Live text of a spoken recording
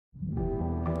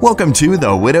Welcome to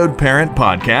the Widowed Parent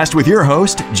Podcast with your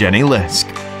host, Jenny Lisk.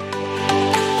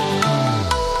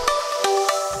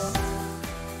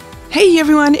 Hey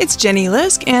everyone, it's Jenny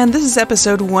Lisk, and this is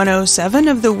episode 107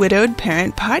 of the Widowed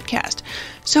Parent Podcast.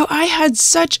 So I had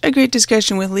such a great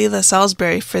discussion with Leila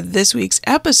Salisbury for this week's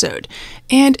episode,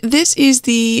 and this is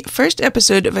the first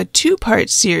episode of a two-part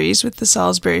series with the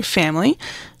Salisbury family.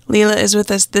 Leila is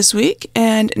with us this week,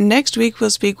 and next week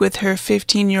we'll speak with her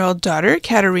 15-year-old daughter,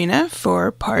 Katarina,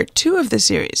 for part 2 of the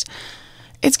series.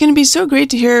 It's going to be so great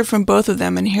to hear from both of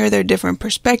them and hear their different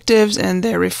perspectives and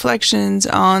their reflections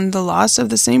on the loss of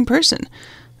the same person,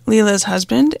 Leila's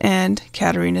husband and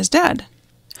Katarina's dad.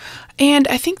 And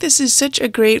I think this is such a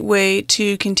great way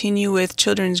to continue with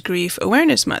Children's Grief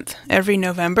Awareness Month. Every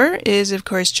November is, of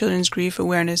course, Children's Grief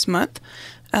Awareness Month.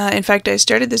 In fact, I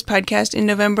started this podcast in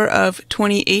November of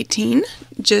 2018,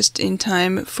 just in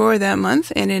time for that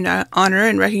month and in honor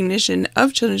and recognition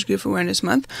of Children's Grief Awareness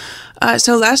Month.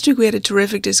 So last week we had a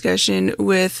terrific discussion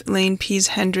with Lane Pease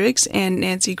Hendricks and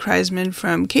Nancy Kreisman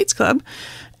from Kate's Club.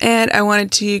 And I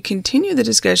wanted to continue the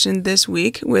discussion this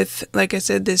week with, like I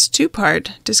said, this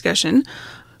two-part discussion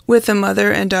with a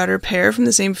mother and daughter pair from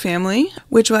the same family,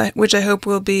 which I hope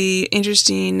will be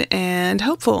interesting and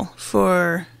helpful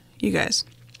for you guys.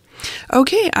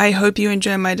 Okay, I hope you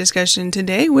enjoy my discussion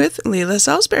today with Leila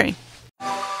Salisbury.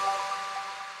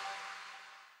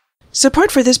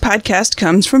 Support for this podcast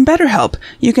comes from BetterHelp.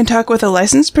 You can talk with a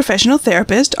licensed professional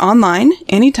therapist online,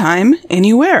 anytime,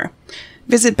 anywhere.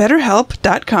 Visit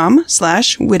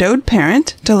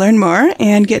betterhelp.com/widowedparent to learn more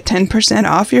and get 10%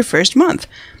 off your first month.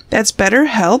 That's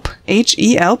BetterHelp,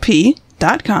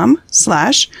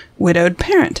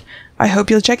 HELP.com/widowedparent. I hope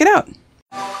you'll check it out.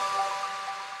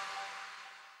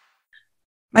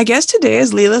 My guest today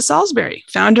is Leila Salisbury,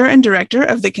 founder and director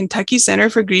of the Kentucky Center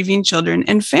for Grieving Children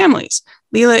and Families.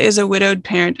 Leila is a widowed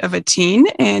parent of a teen,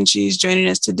 and she's joining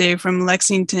us today from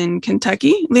Lexington,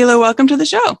 Kentucky. Leila, welcome to the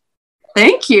show.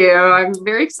 Thank you. I'm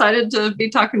very excited to be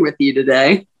talking with you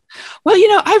today. Well,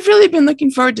 I've really been looking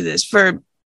forward to this for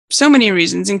so many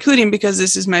reasons, including because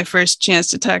this is my first chance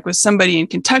to talk with somebody in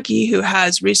Kentucky who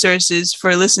has resources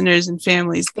for listeners and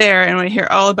families there. And I want to hear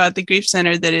all about the Grief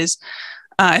Center that is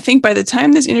I think by the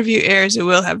time this interview airs, it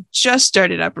will have just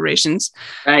started operations.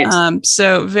 Right.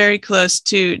 So very close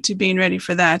to being ready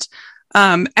for that.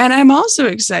 And I'm also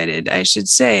excited, I should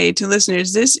say to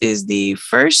listeners, this is the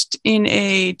first in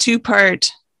a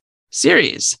two-part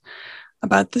series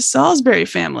about the Salisbury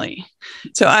family.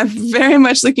 So I'm very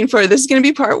much looking forward. This is going to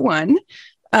be part 1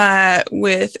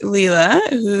 with Leila,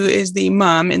 who is the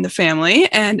mom in the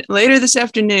family. And later this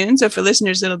afternoon, so for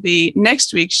listeners, it'll be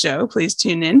next week's show. Please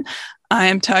tune in. I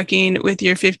am talking with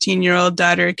your 15-year-old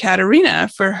daughter, Katarina,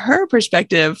 for her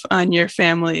perspective on your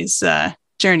family's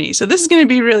journey. So this is going to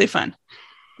be really fun.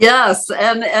 Yes,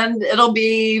 and it'll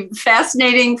be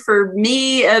fascinating for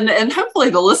me and hopefully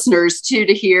the listeners too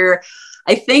to hear.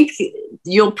 I think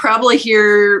you'll probably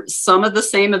hear some of the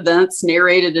same events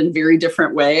narrated in very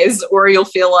different ways, or you'll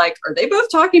feel like, are they both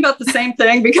talking about the same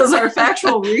thing? Because our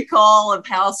factual recall of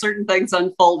how certain things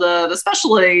unfolded,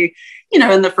 especially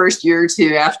in the first year or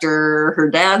two after her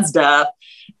dad's death,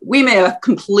 we may have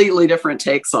completely different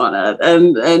takes on it.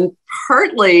 And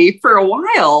partly for a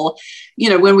while,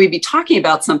 when we'd be talking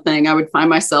about something, I would find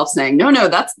myself saying, no,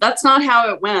 that's not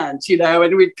how it went,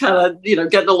 and we'd kind of, get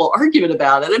in a little argument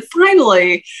about it. And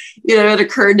finally, it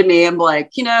occurred to me, I'm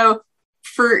like,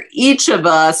 for each of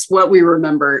us, what we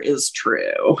remember is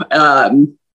true.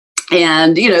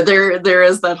 And, there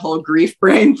is that whole grief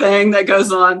brain thing that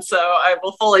goes on. So I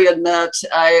will fully admit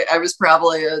I was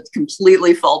probably a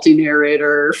completely faulty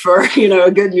narrator for,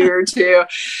 a good year or two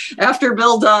after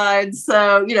Bill died.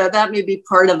 So, that may be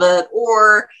part of it.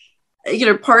 Or,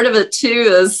 part of it too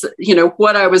is,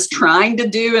 what I was trying to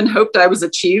do and hoped I was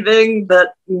achieving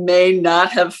that may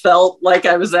not have felt like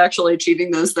I was actually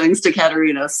achieving those things to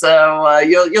Katarina. So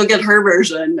you'll get her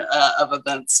version of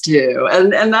events too.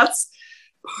 And that's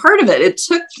part of it. It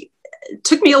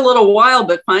took me a little while,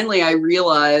 but finally I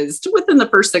realized within the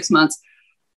first 6 months,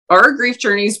 our grief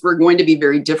journeys were going to be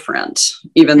very different,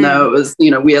 even though it was,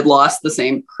 we had lost the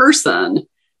same person,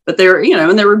 but there,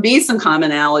 and there would be some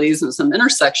commonalities and some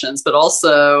intersections, but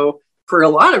also for a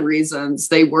lot of reasons,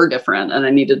 they were different. And I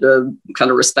needed to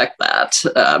kind of respect that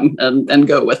and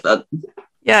go with it.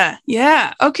 Yeah.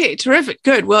 Okay. Terrific.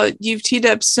 Good. Well, you've teed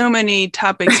up so many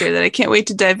topics here that I can't wait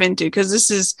to dive into, because this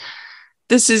is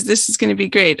going to be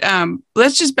great.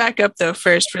 Let's just back up though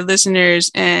first for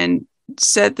listeners and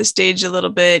set the stage a little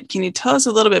bit. Can you tell us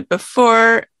a little bit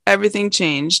before everything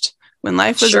changed, when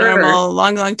life was normal, a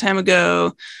long, long time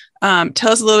ago?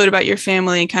 Tell us a little bit about your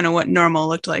family and kind of what normal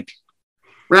looked like.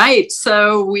 Right.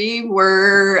 So we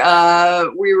were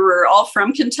all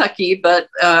from Kentucky, but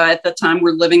at the time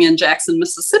we're living in Jackson,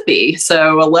 Mississippi.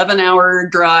 So 11-hour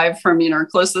drive from, our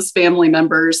closest family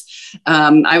members.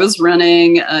 I was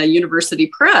running a university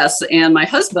press, and my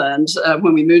husband,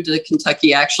 when we moved to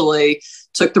Kentucky, actually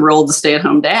took the role of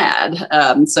stay-at-home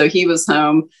dad. So he was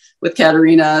home with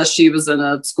Katarina. She was in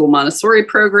a school Montessori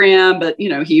program, but,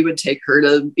 he would take her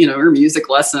to, her music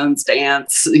lessons,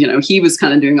 dance, he was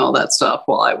kind of doing all that stuff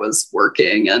while I was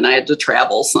working, and I had to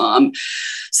travel some.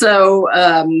 So,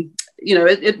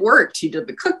 it worked. He did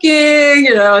the cooking,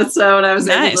 and so and I was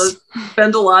able to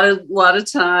spend a lot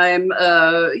of time,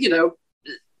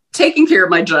 taking care of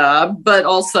my job, but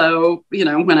also,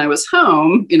 when I was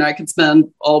home, I could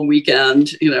spend all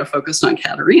weekend, focused on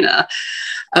Katarina.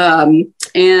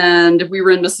 And we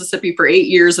were in Mississippi for 8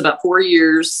 years. About 4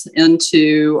 years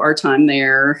into our time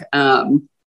there,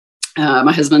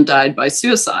 my husband died by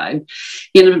suicide.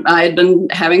 I had been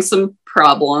having some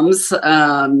problems,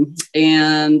 and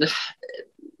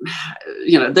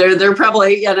they're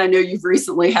probably, and I know you've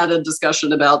recently had a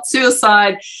discussion about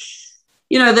suicide.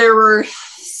 There were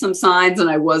some signs, and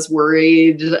I was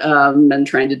worried, and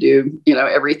trying to do,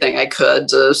 everything I could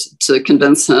to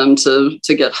convince him to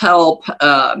get help.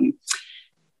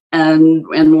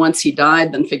 And once he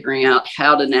died, then figuring out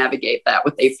how to navigate that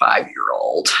with a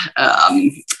 5-year-old.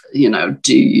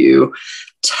 Do you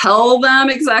tell them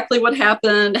exactly what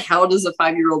happened? How does a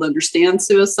 5-year-old understand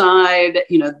suicide?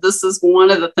 This is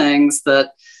one of the things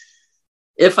that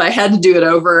if I had to do it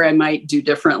over, I might do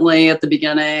differently at the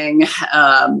beginning.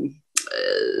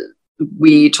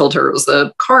 We told her it was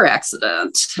a car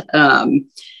accident.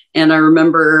 And I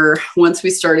remember once we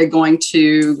started going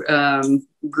to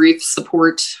grief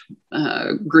support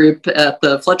group at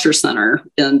the Fletcher Center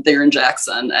there in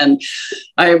Jackson. And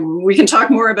we can talk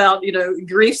more about,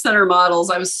 grief center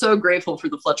models. I was so grateful for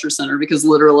the Fletcher Center because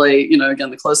literally, again,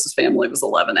 the closest family was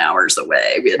 11 hours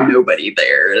away. We had nobody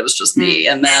there. It was just me.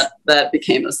 And that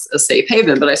became a safe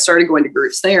haven. But I started going to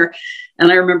groups there.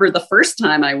 And I remember the first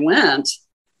time I went,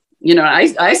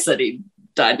 I said he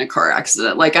died in a car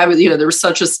accident. Like I was, there was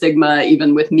such a stigma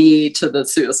even with me to the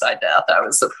suicide death. I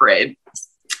was afraid.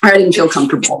 I didn't feel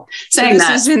comfortable saying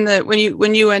that. This is in the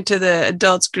when you went to the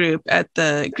adults group at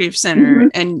the grief center,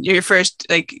 and your first,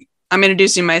 I'm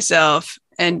introducing myself,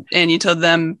 and you told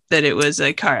them that it was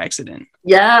a car accident.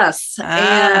 Yes.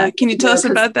 And can you tell us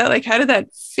about that? How did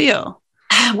that feel?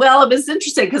 Well, it was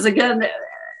interesting because again,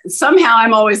 somehow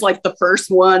I'm always like the first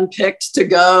one picked to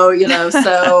go,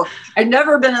 so I'd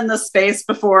never been in this space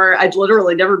before. I'd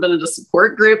literally never been in a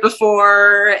support group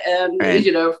before. And, right.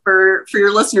 For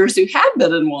your listeners who had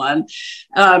been in one,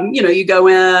 you go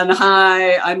in,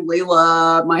 hi, I'm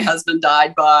Leila, my husband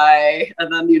died by,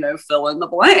 and then, fill in the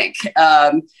blank.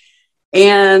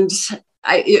 And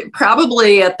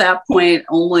probably at that point,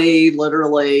 only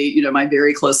literally, my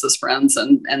very closest friends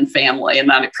and family,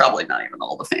 and probably not even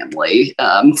all the family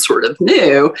sort of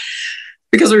knew,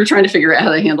 because we were trying to figure out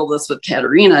how to handle this with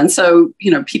Katarina. And so,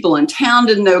 people in town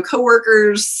didn't know,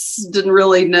 coworkers didn't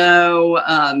really know.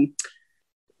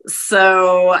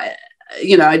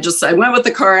 I went with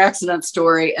the car accident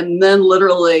story, and then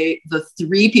literally the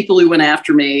 3 people who went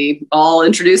after me all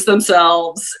introduced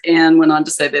themselves and went on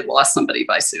to say they'd lost somebody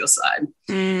by suicide.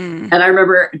 And I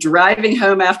remember driving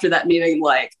home after that meeting,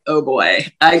 like, oh boy,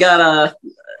 I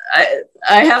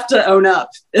have to own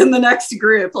up in the next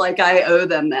group. Like I owe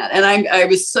them that. And I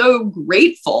was so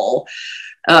grateful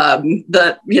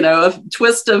that, a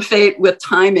twist of fate with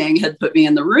timing had put me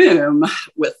in the room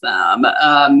with them.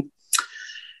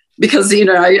 Because,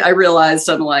 I realized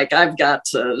I'm like, I've got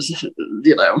to,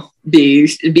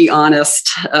 be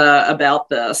honest about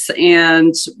this.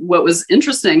 And what was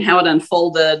interesting, how it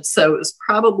unfolded. So it was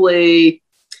probably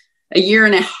a year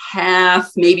and a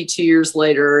half, maybe 2 years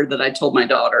later that I told my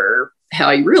daughter how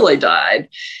he really died.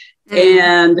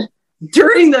 And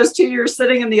during those 2 years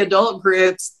sitting in the adult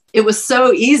groups, it was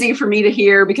so easy for me to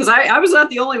hear, because I was not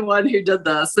the only one who did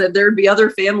this. There'd be other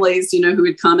families, who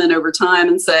would come in over time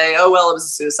and say, oh, well, it was a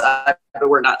suicide, but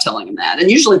we're not telling them that.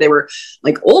 And usually they were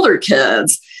like older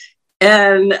kids,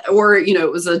 or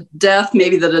it was a death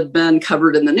maybe that had been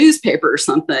covered in the newspaper or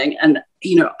something. And,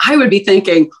 I would be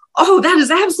thinking, oh, that is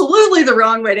absolutely the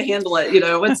wrong way to handle it.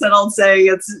 What's that old saying?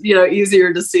 It's,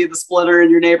 easier to see the splinter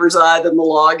in your neighbor's eye than the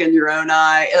log in your own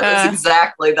eye. It was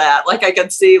exactly that. Like I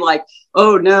could see like,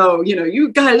 oh no, you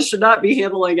guys should not be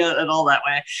handling it at all that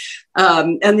way.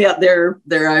 And yet there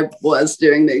I was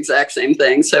doing the exact same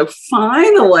thing. So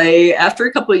finally, after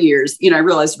a couple of years, I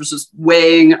realized it was just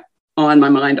weighing on my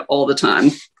mind all the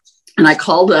time. And I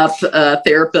called up a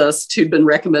therapist who'd been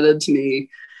recommended to me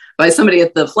by somebody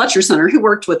at the Fletcher Center who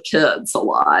worked with kids a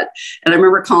lot. And I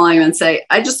remember calling him and say,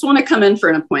 I just want to come in for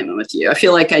an appointment with you. I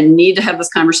feel like I need to have this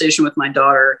conversation with my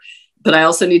daughter, but I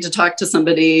also need to talk to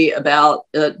somebody about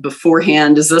it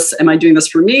beforehand. Am I doing this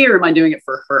for me or am I doing it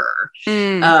for her?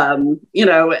 And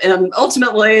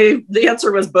ultimately the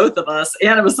answer was both of us,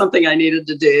 and it was something I needed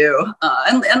to do.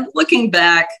 And looking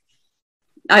back,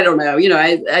 I don't know,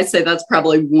 I say that's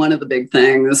probably one of the big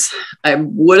things I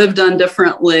would have done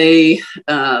differently.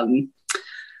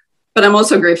 But I'm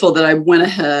also grateful that I went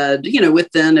ahead,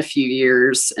 within a few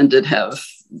years and did have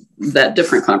that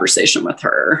different conversation with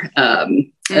her.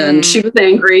 And she was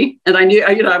angry, and I knew,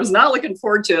 I was not looking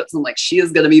forward to it. So I'm like, she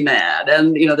is going to be mad,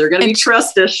 and, there are going to be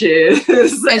trust issues.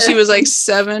 And she was like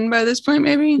 7 by this point,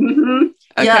 maybe? Mm-hmm.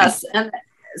 Okay. Yes. And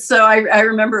so I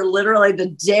remember literally the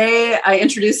day I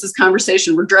introduced this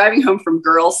conversation, we're driving home from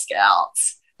Girl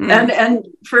Scouts. And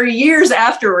for years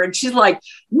afterwards, she's like,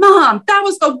 Mom, that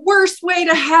was the worst way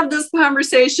to have this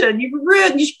conversation.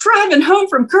 You're driving home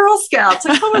from Girl Scouts.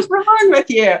 Like, what was wrong with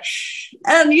you?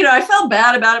 And, I felt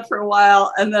bad about it for a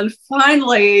while. And then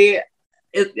finally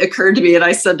it occurred to me, and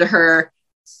I said to her,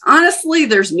 honestly,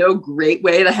 there's no great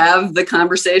way to have the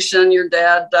conversation. Your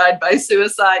dad died by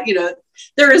suicide.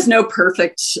 There is no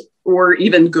perfect or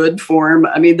even good form.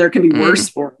 I mean, there can be worse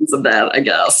forms of that, I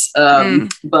guess.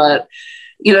 But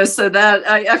so that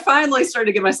I finally started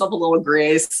to give myself a little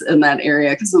grace in that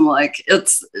area, because I'm like,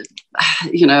 it's,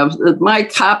 my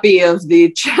copy of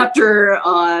the chapter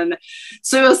on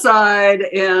suicide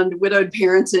and widowed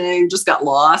parenting just got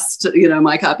lost.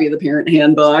 My copy of the parent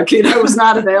handbook, was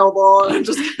not available. And I'm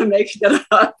just going to make it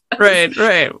up. Right.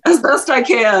 As best I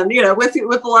can, with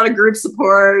a lot of group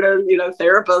support and,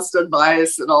 therapist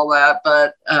advice and all that.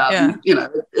 But,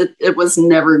 it was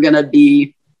never going to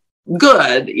be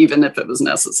good, even if it was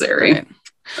necessary. Right.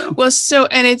 Well,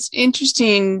 and it's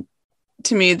interesting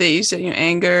to me that you said,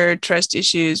 anger, trust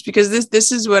issues, because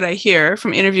this is what I hear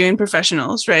from interviewing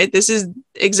professionals, right? This is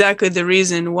exactly the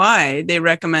reason why they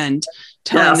recommend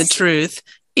telling the truth,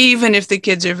 even if the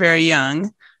kids are very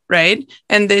young, right?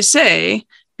 And they say,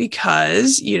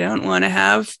 because you don't want to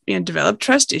have, develop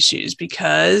trust issues,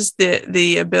 because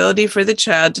the ability for the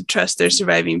child to trust their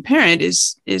surviving parent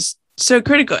is so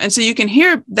critical. And so you can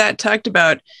hear that talked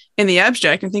about in the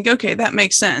abstract and think, okay, that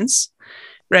makes sense.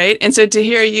 Right. And so to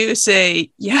hear you say,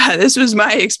 yeah, this was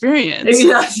my experience.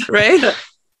 Yes. Right.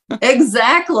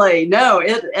 Exactly. No,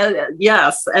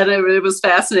 yes. And it was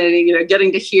fascinating,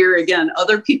 getting to hear again,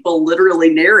 other people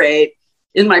literally narrate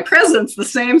in my presence the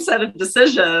same set of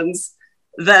decisions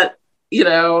that,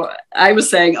 I was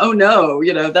saying, oh no,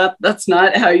 that's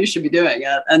not how you should be doing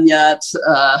it. And yet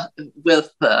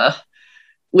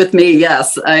with me,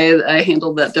 yes, I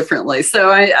handled that differently.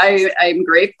 So I'm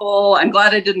grateful. I'm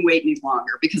glad I didn't wait any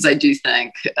longer, because I do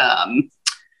think,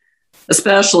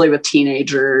 especially with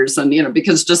teenagers, and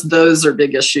because just those are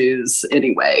big issues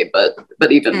anyway. But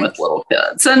even with little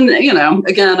kids, and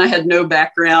again, I had no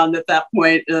background at that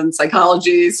point in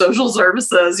psychology, social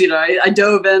services. I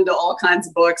dove into all kinds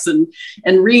of books and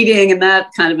reading, and that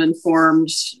kind of informed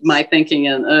my thinking.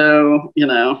 And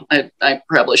I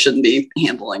probably shouldn't be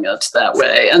handling it that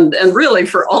way. And really,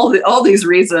 for all these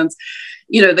reasons.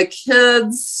 The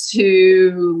kids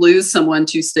who lose someone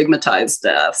to stigmatized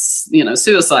deaths,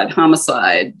 suicide,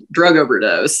 homicide, drug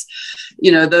overdose,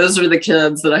 those are the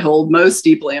kids that I hold most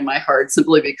deeply in my heart,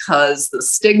 simply because the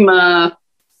stigma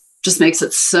just makes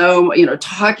it so,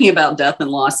 talking about death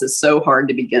and loss is so hard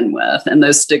to begin with. And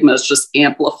those stigmas just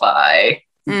amplify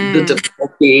the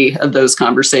difficulty of those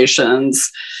conversations,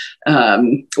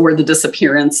 or the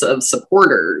disappearance of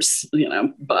supporters,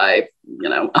 by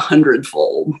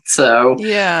 100-fold. So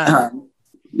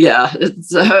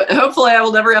it's, hopefully I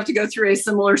will never have to go through a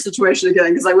similar situation again,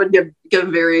 because I would give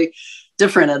very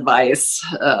different advice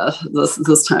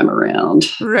this time around.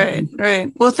 Right.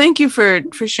 Well, thank you for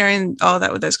sharing all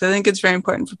that with us, because I think it's very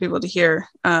important for people to hear,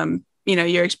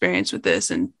 your experience with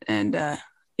this, and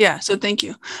so thank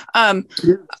you.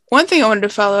 One thing I wanted to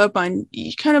follow up on,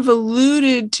 you kind of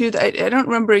alluded to that. I don't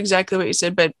remember exactly what you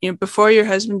said, but before your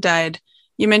husband died,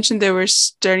 you mentioned there were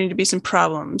starting to be some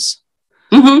problems.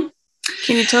 Mm-hmm.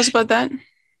 Can you tell us about that?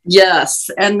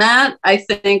 Yes. And that, I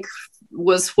think,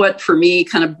 was what for me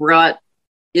kind of brought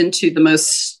into the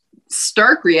most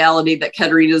stark reality that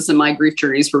Katarina's and my grief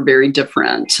journeys were very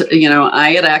different.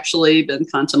 I had actually been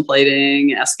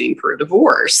contemplating asking for a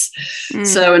divorce.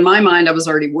 So in my mind, I was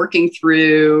already working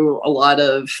through a lot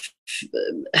of,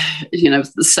 the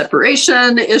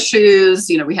separation issues.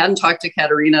 We hadn't talked to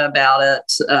Katarina about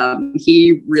it.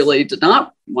 He really did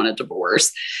not want a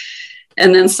divorce.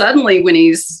 And then suddenly when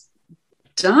he's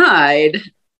died,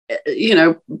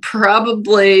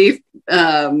 probably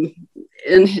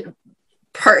in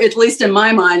part, at least in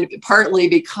my mind, partly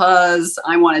because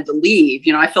I wanted to leave.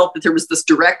 I felt that there was this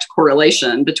direct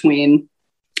correlation between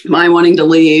my wanting to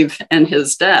leave and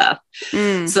his death.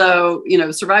 So,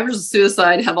 survivors of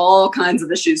suicide have all kinds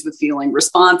of issues with feeling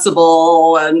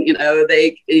responsible, and,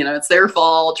 it's their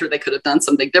fault, or they could have done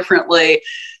something differently.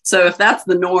 So if that's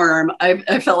the norm,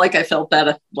 I felt like I felt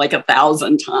that like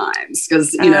 1,000 times,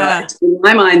 because, in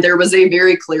my mind, there was a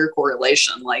very clear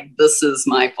correlation, like, this is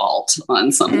my fault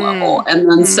on some level. And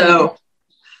then, so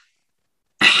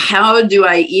how do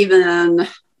I even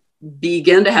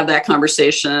begin to have that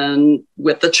conversation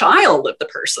with the child of the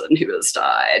person who has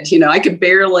died? I could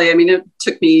barely, it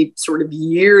took me sort of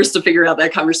years to figure out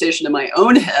that conversation in my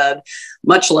own head,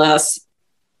 much less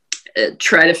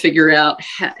try to figure out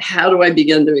how do I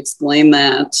begin to explain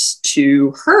that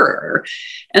to her.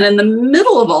 And in the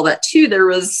middle of all that too, there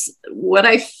was what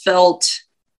I felt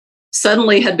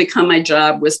suddenly had become my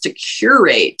job, was to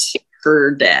curate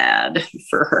her dad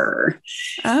for her.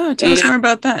 Oh, tell us more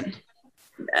about that.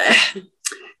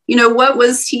 What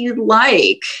was he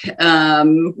like?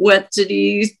 What did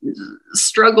he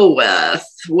struggle with?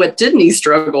 What didn't he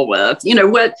struggle with?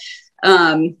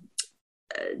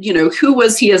 Who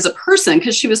was he as a person?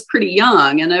 Because she was pretty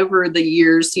young, and over the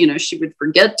years, she would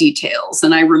forget details.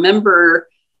 And I remember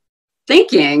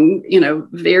thinking,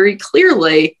 very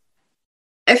clearly,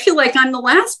 I feel like I'm the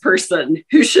last person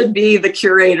who should be the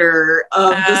curator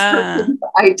of this person's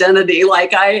identity.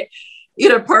 Like,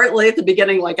 partly at the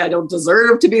beginning, like, I don't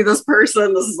deserve to be this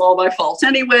person. This is all my fault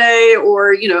anyway.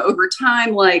 Or, over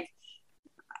time, like,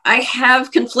 I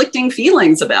have conflicting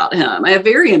feelings about him. I have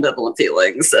very ambivalent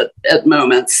feelings at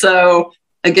moments. So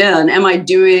again, am I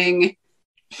doing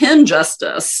him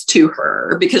justice to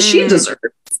her? Because she deserves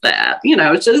that.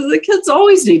 It's just, the kids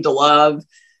always need to love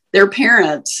their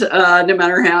parent, no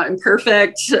matter how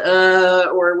imperfect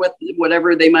or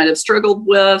whatever they might have struggled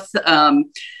with.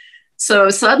 So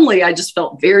suddenly I just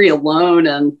felt very alone,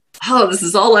 and this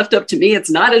is all left up to me.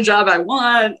 It's not a job I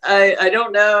want. I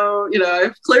don't know.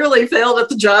 I've clearly failed at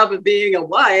the job of being a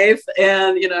wife.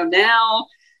 And, now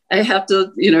I have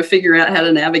to, figure out how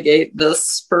to navigate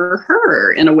this for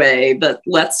her in a way that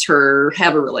lets her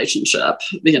have a relationship,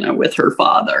 with her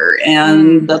father,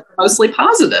 and that's a mostly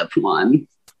positive one.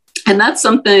 And that's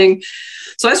something,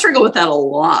 so I struggle with that a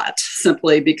lot,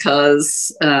 simply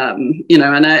because, and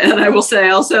I will say, I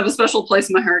also have a special place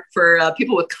in my heart for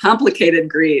people with complicated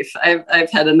grief. I've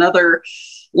had another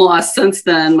loss since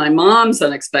then, my mom's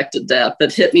unexpected death,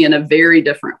 that hit me in a very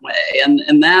different way.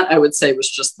 And that, I would say, was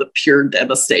just the pure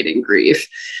devastating grief.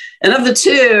 And of the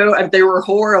two, they were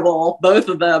horrible, both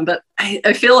of them, but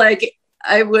I feel like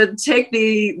I would take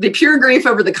the pure grief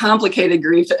over the complicated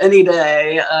grief any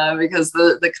day, because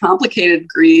the complicated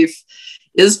grief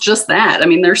is just that.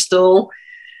 There's still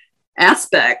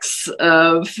aspects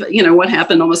of, what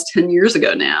happened almost 10 years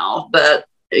ago now, but,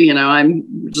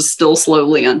 I'm just still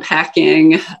slowly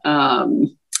unpacking,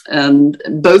 and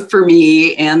both for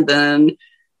me and then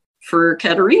for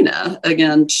Katarina.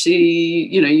 Again, she,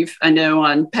 I know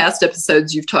on past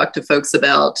episodes, you've talked to folks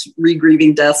about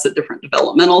regrieving deaths at different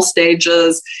developmental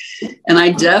stages. And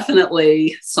I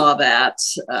definitely saw that,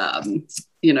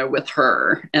 with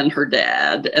her and her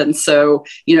dad. And so,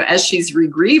 as she's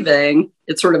regrieving,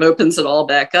 it sort of opens it all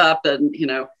back up. And,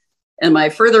 am I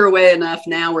further away enough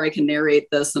now where I can narrate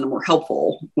this in a more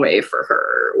helpful way for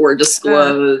her, or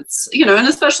disclose, and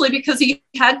especially because he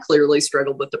had clearly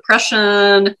struggled with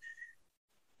depression.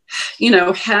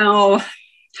 How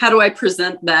do I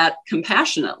present that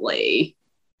compassionately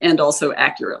and also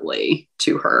accurately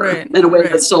to her in a way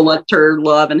that still lets her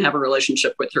love and have a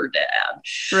relationship with her dad?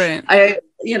 Right.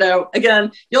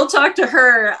 Again, you'll talk to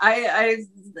her. I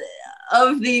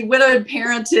of the widowed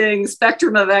parenting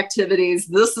spectrum of activities,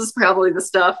 this is probably the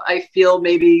stuff I feel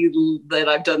maybe that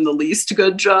I've done the least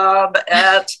good job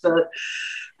at, but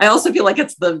I also feel like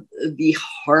it's the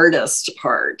hardest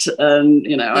part. And,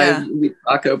 we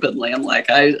talk openly. I'm like,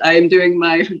 I'm doing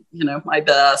my, my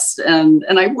best. And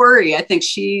I worry. I think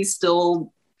she's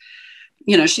still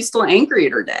angry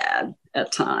at her dad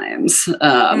at times.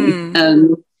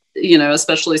 And,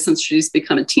 especially since she's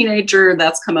become a teenager,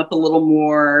 that's come up a little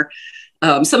more.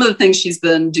 Some of the things she's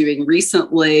been doing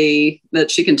recently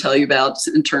that she can tell you about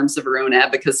in terms of her own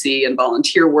advocacy and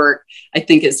volunteer work, I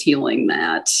think is healing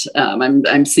that.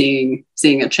 I'm seeing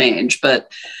a change,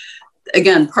 but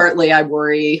again, partly I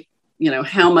worry,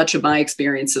 how much of my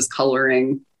experience is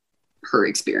coloring her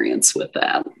experience with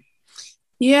that.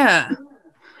 Yeah.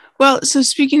 Well, so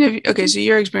speaking of, okay, so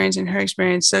your experience and her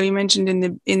experience. So you mentioned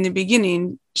in the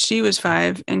beginning, she was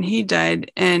 5 and he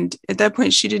died. And at that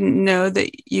point, she didn't know that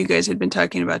you guys had been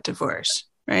talking about divorce,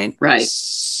 right? Right.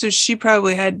 So she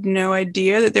probably had no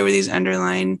idea that there were these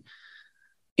underlying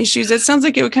issues. That sounds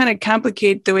like it would kind of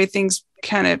complicate the way things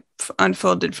kind of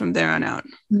unfolded from there on out.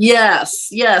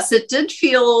 Yes, it did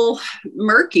feel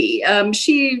murky.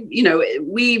 She,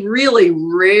 we really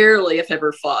rarely, if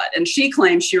ever, fought. And she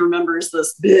claims she remembers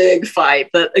this big fight.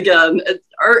 But again,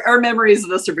 our memories of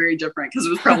this are very different because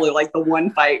it was probably like the one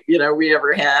fight, we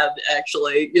ever had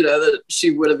actually, that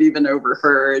she would have even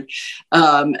overheard.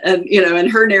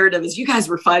 And her narrative is you guys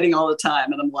were fighting all the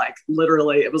time. And I'm like,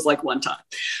 literally, it was like one time.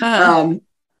 Uh-huh.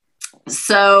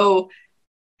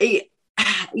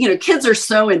 Kids are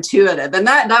so intuitive. And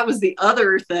that was the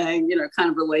other thing, kind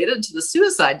of related to the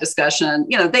suicide discussion.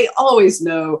 They always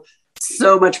know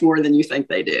so much more than you think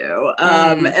they do.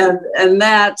 And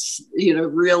that,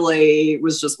 really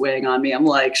was just weighing on me. I'm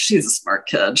like, she's a smart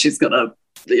kid. She's going to,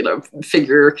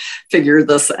 figure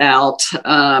this out.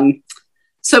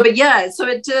 So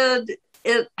it did.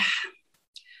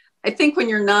 I think when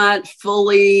you're not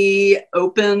fully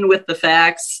open with the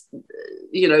facts,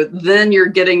 then you're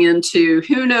getting into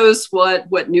who knows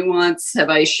what nuance have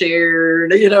I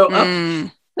shared, up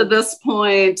to this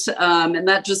point. And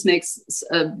that just makes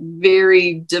a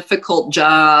very difficult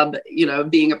job,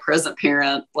 being a present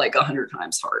parent, like 100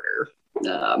 times harder.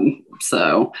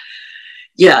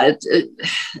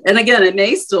 And again, it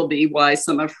may still be why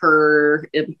some of her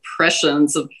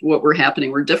impressions of what were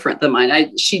happening were different than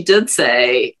mine. She did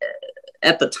say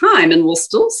at the time, and will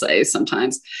still say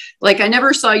sometimes, like, I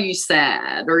never saw you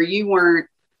sad, or you weren't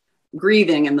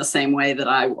grieving in the same way that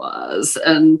I was.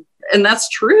 And that's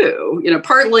true.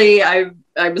 Partly I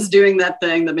was doing that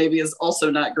thing that maybe is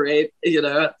also not great,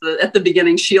 at the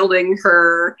beginning, shielding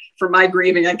her from my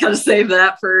grieving. I kind of saved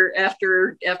that for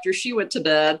after she went to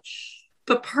bed.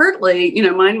 But partly,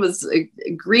 mine was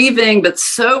grieving, but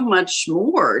so much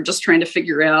more just trying to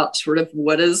figure out sort of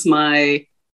what is my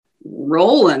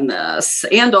role in this.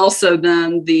 And also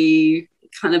then the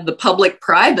kind of the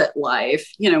public-private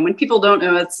life, when people don't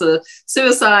know it's a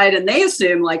suicide and they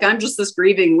assume like, I'm just this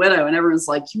grieving widow, and everyone's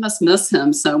like, you must miss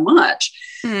him so much.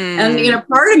 And,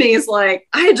 part of me is like,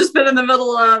 I had just been in the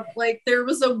middle of like, there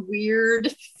was a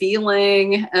weird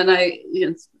feeling, and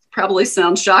it probably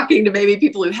sounds shocking to maybe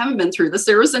people who haven't been through this.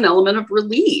 There was an element of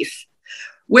relief,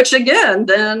 which again,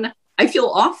 then I feel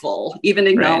awful even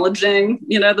acknowledging,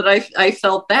 that I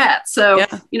felt that. So,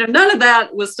 none of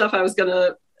that was stuff I was going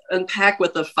to unpack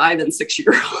with a 5 and 6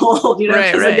 year old,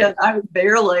 because again, I was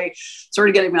barely sort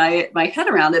of getting my head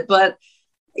around it. But,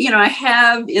 I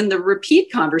have in the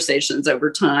repeat conversations over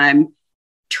time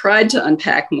tried to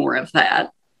unpack more of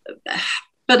that.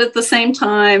 But at the same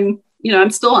time,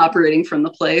 I'm still operating from the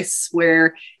place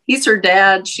where he's her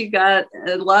dad. She got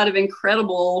a lot of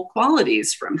incredible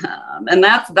qualities from him. And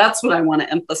that's what I want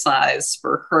to emphasize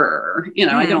for her.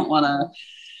 I don't want to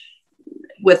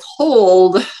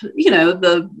withhold,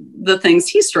 the things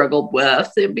he struggled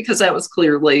with, because that was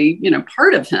clearly,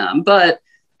 part of him. But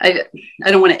I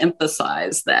don't want to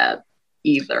emphasize that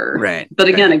either. Right. But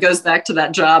again, it goes back to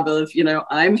that job of,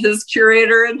 I'm his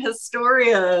curator and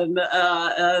historian,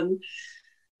 and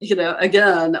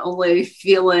again, only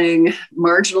feeling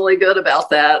marginally good about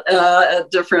that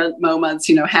at different moments,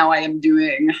 how I am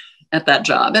doing at that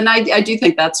job. And I do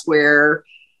think that's where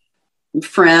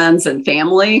friends and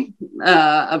family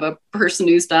of a person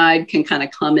who's died can kind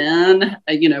of come in.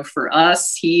 For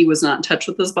us, he was not in touch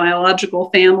with his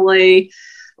biological family.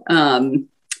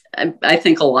 I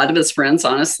think a lot of his friends,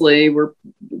 honestly, were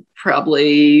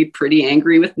probably pretty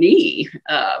angry with me.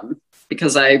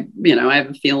 Because I have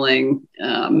a feeling,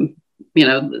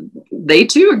 they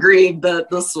too agreed that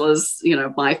this was,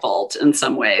 my fault in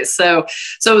some ways. So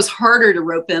it was harder to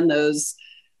rope in those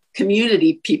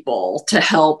community people to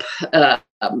help,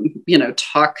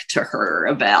 talk to her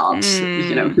about,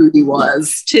 who he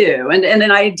was too. And in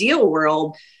an ideal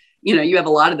world, you have a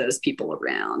lot of those people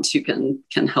around who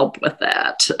can help with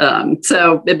that.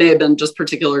 So it may have been just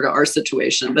particular to our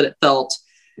situation, but it felt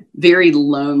very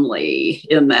lonely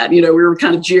in that, we were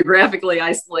kind of geographically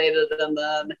isolated, and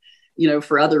then,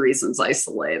 for other reasons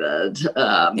isolated.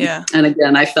 And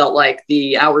again, I felt like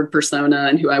the outward persona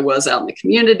and who I was out in the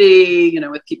community,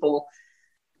 with people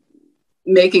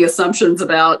making assumptions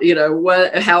about,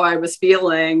 how I was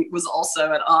feeling was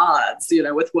also at odds,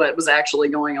 with what was actually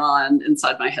going on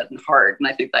inside my head and heart. And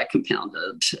I think that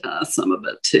compounded some of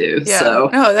it too. Yeah. So,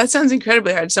 no, that sounds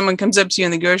incredibly hard. Someone comes up to you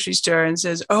in the grocery store and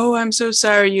says, "Oh, I'm so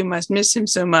sorry. You must miss him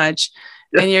so much."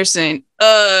 And you're saying,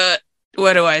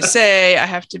 what do I say? I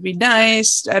have to be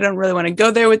nice. I don't really want to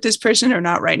go there with this person, or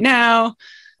not right now.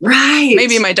 Right.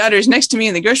 Maybe my daughter's next to me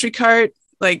in the grocery cart,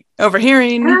 like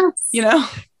overhearing,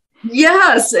 yes.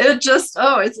 Yes,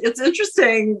 it's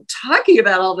interesting talking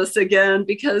about all this again,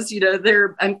 because,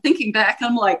 I'm thinking back,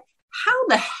 I'm like, how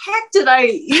the heck did I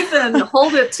even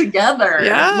hold it together?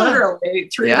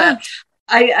 Literally through that.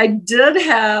 I did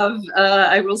have,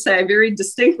 I will say, I very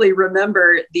distinctly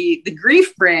remember the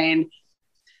grief brain,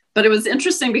 but it was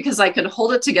interesting because I could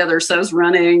hold it together. So I was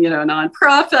running, a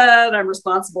nonprofit. I'm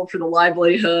responsible for the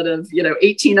livelihood of,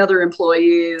 18 other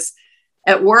employees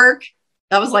at work.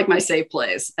 That was like my safe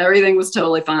place. Everything was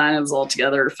totally fine. I was all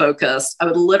together, focused. I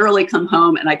would literally come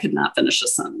home and I could not finish a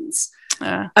sentence.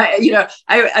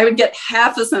 I would get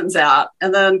half a sentence out,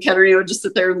 and then Katarina would just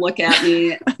sit there and look at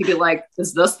me. He'd be like,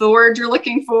 "Is this the word you're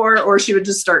looking for?" Or she would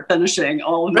just start finishing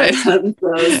all of my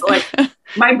sentences. Like,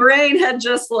 my brain had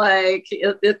just like,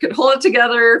 it could hold it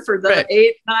together for the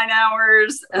 8-9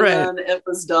 hours, and then it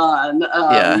was done.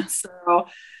 So,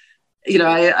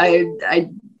 I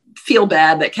feel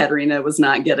bad that Katarina was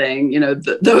not getting,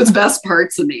 those best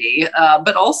parts of me.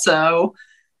 But also,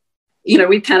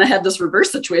 we kind of had this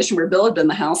reverse situation where Bill had been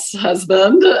the house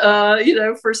husband,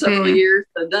 for several years.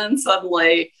 And then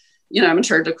suddenly, I'm in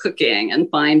charge of cooking and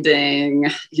finding,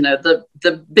 the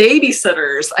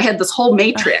babysitters. I had this whole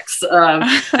matrix.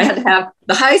 I had to have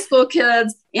the high school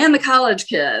kids and the college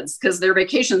kids because their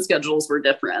vacation schedules were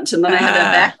different. And then I had to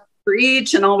back up for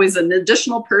each, and always an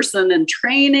additional person in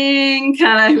training,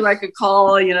 kind of who I could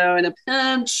call, in a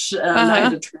pinch. And I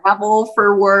had to travel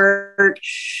for work,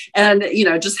 and,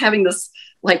 just having this,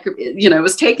 like, it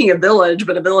was taking a village,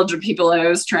 but a village of people I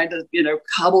was trying to,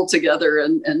 cobble together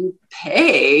and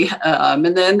pay. And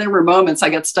then there were moments I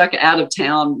got stuck out of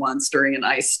town once during an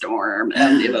ice storm,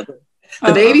 and, the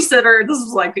babysitter,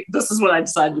 this is when I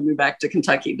decided to move back to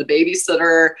Kentucky. The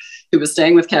babysitter who was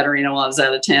staying with Katarina while I was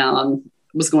out of town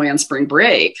was going on spring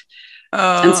break.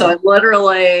 And so I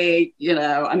literally,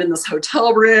 I'm in this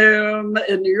hotel room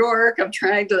in New York. I'm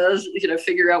trying to,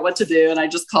 figure out what to do. And I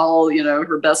just call,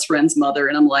 her best friend's mother.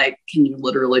 And I'm like, can you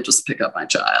literally just pick up my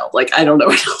child? Like, I don't know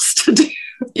what else to do.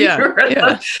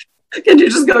 Can you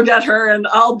just go get her, and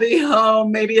I'll be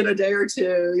home maybe in a day or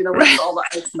two, once all the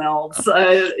ice melts,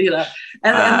 and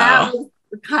that was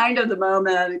kind of the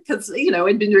moment, because,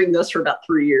 I'd been doing this for about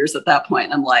 3 years at that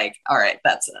point. I'm like, all right,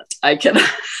 that's it. I cannot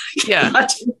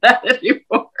do that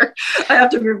anymore. I have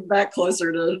to move back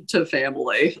closer to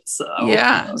family.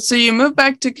 So you moved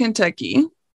back to Kentucky,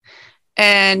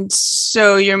 and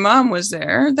so your mom was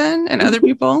there then, and other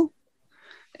people.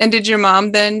 And did your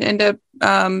mom then end up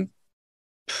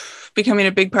becoming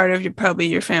a big part of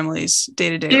your family's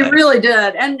day-to-day life? She really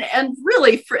did. And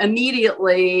really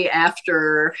immediately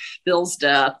after Bill's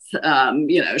death,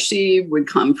 she would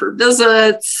come for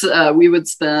visits. We would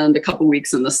spend a couple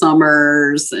weeks in the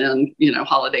summers and,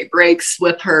 holiday breaks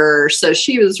with her. So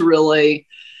she was really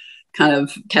kind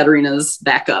of Katarina's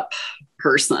backup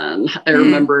person. I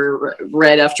remember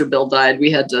right after Bill died,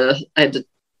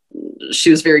 she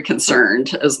was very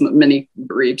concerned, as many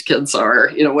bereaved kids are,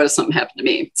 what if something happened to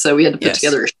me? So we had to put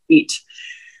together a sheet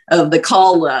of the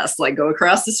call list, like, go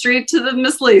across the street to the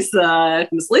Miss Lisa. If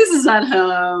Miss Lisa's not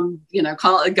home,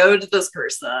 go to this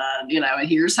person, and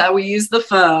here's how we use the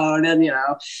phone, and,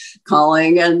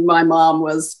 calling. And my mom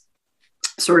was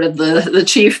sort of the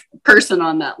chief person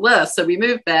on that list. So we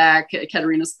moved back.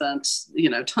 Katarina spent,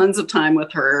 tons of time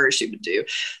with her. She would do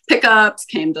pickups,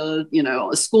 came to,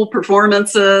 school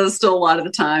performances still a lot of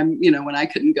the time, when I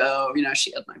couldn't go,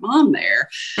 she had my mom there.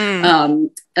 And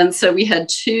so we had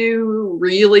 2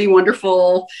 really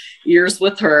wonderful years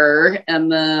with her.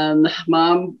 And then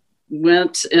Mom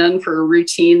went in for a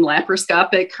routine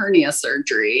laparoscopic hernia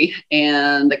surgery,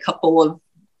 and a couple of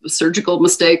surgical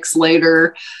mistakes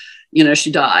later,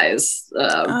 she dies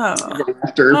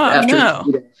after no.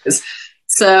 2 days.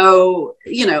 So,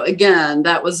 again,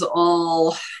 that was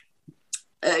all,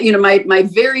 my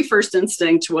very first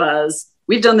instinct was,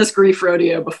 we've done this grief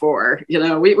rodeo before,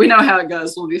 we know how it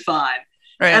goes. We'll be fine.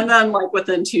 Right. And then, like,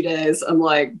 within 2 days, I'm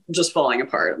like just falling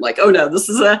apart. I'm like, oh no, this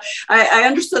is I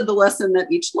understood the lesson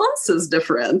that each loss is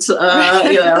different,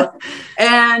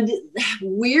 and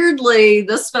weirdly,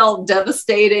 this felt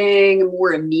devastating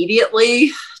more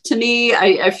immediately to me.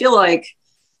 I feel like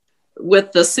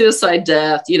with the suicide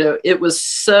death, it was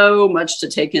so much to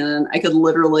take in. I could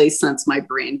literally sense my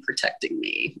brain protecting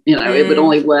me. It would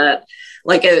only let,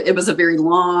 like, it was a very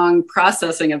long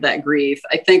processing of that grief.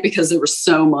 I think because there was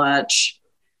so much.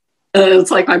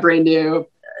 It's like my brain knew,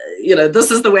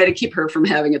 this is the way to keep her from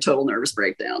having a total nervous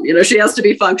breakdown. She has to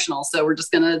be functional. So we're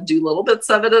just going to do little bits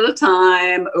of it at a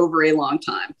time over a long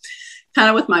time. kind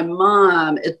of with my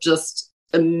mom, it just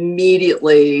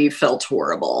immediately felt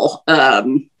horrible.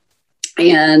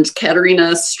 And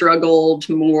Katarina struggled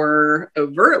more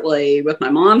overtly with my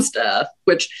mom's death,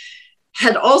 which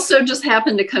had also just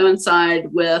happened to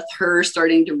coincide with her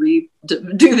starting to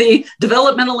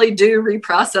developmentally do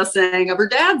reprocessing of her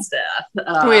dad's death.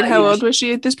 Wait, how old was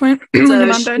she at this point? When your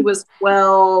mom died? She was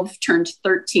 12, turned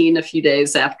 13 a few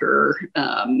days after,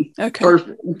 or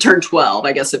turned 12,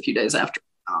 I guess, a few days after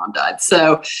my mom died.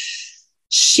 So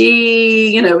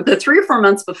she, the 3 or 4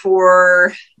 months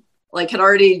before, like, had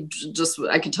already just,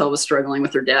 I could tell, was struggling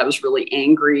with her dad, was really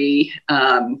angry.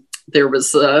 It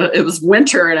was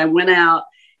winter, and I went out,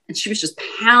 and she was just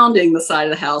pounding the side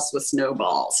of the house with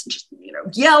snowballs, just,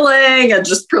 yelling, and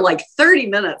just for like 30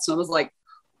 minutes. And I was like,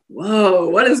 whoa,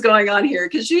 what is going on here?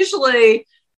 Because usually,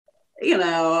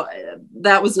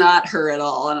 that was not her at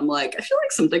all. And I'm like, I feel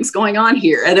like something's going on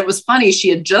here. And it was funny. She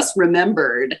had just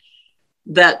remembered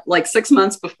that like 6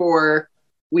 months before,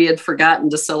 we had forgotten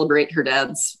to celebrate her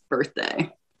dad's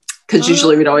birthday, because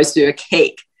usually we'd always do a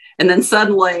cake. And then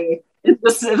suddenly,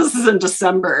 this is in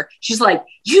December, she's like,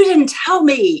 you didn't tell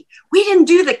me. We didn't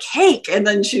do the cake. And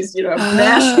then she's,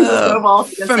 mashing the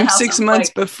snowballs from 6 months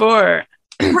before.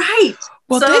 Right.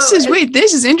 Well, so this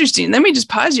is interesting. Let me just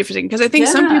pause you for a second, because I think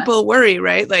some people worry,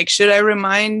 right? Like, should I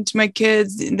remind my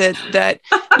kids that that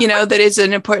it's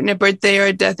an important birthday or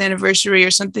a death anniversary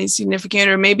or something significant,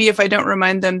 or maybe if I don't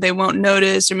remind them, they won't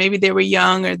notice, or maybe they were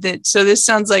young, or that. So this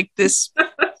sounds like this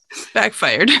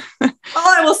backfired. All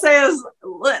I will say is,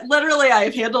 literally,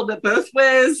 I've handled it both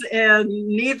ways, and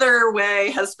neither way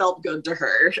has felt good to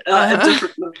her at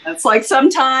different moments. Like,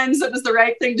 sometimes it was the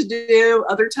right thing to do,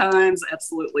 other times,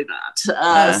 absolutely not.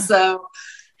 So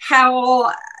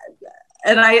how,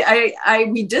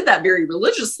 and we did that very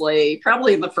religiously,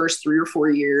 probably in the first 3 or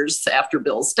 4 years after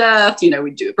Bill's death.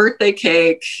 We'd do a birthday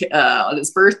cake on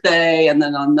his birthday, and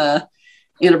then on the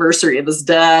anniversary of his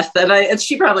death. And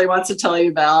she probably wants to tell me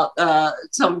about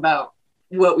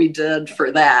what we did for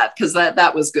that, because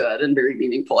that was good and very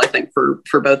meaningful, I think, for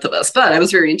both of us. But I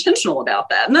was very intentional about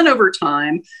that. And then over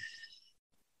time,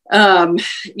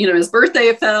 his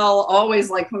birthday fell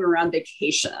always like when we were on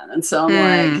vacation. And so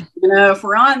I'm like, if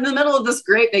we're in the middle of this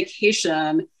great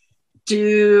vacation,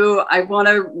 do I want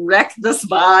to wreck this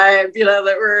vibe,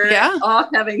 that we're off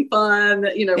having fun,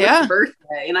 with the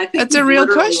birthday? And I think that's a real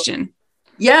question.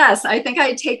 Yes, I think I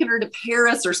had taken her to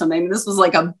Paris or something. This was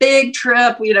like a big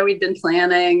trip, we'd been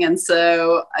planning. And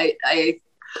so I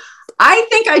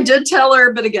think I did tell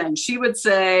her, but again, she would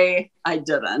say I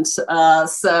didn't.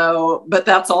 But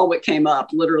that's all what came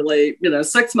up, literally,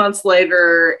 6 months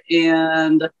later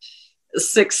and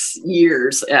 6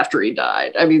 years after he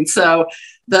died. I mean, so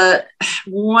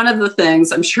one of the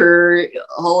things I'm sure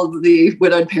all of the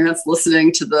widowed parents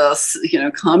listening to this,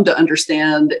 come to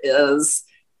understand is,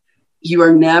 you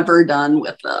are never done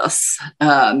with this.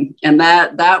 And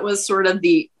that was sort of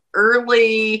the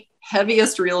early,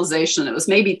 heaviest realization. It was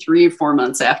maybe 3 or 4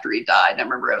 months after he died. I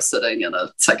remember I was sitting in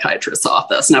a psychiatrist's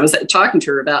office, and I was talking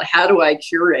to her about, how do I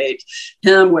curate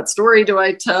him? What story do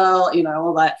I tell?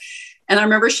 All that. And I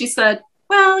remember she said,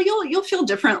 well, you'll feel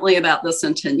differently about this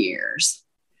in 10 years.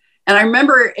 And I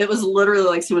remember it was literally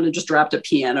like someone had just dropped a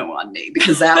piano on me,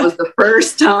 because that was the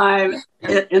first time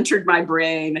it entered my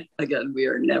brain. Again, we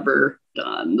are never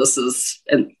done. This is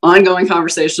an ongoing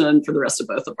conversation for the rest of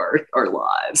both of our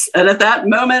lives. And at that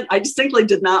moment, I distinctly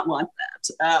did not want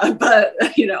that. But,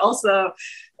 also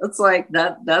it's like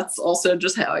that's also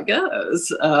just how it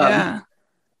goes.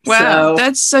 Wow.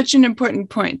 That's such an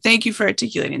important point. Thank you for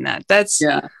articulating that.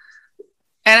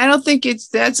 And I don't think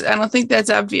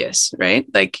that's obvious, right?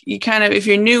 Like, you kind of, if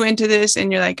you're new into this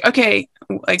and you're like, okay,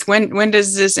 like when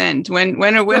does this end? When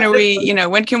are we, when are we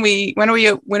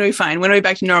fine? When are we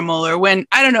back to normal? Or when,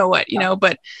 I don't know what,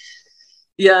 but.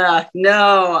 Yeah,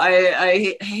 no,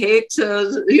 I hate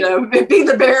to, be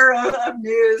the bearer of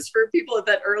news for people at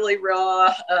that early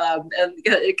raw. And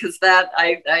because that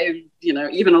I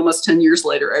even almost 10 years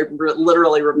later, I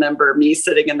literally remember me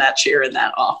sitting in that chair in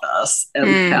that office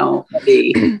and how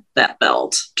heavy that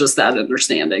felt, just that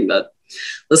understanding that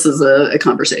this is a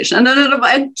conversation.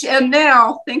 And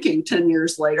now thinking 10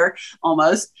 years later,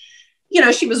 almost,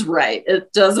 she was right.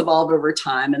 It does evolve over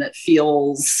time, and it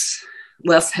feels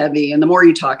less heavy. And the more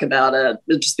you talk about it,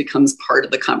 it just becomes part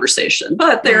of the conversation.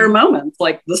 But there are moments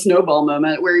like the snowball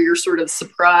moment where you're sort of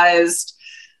surprised,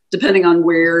 depending on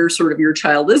where sort of your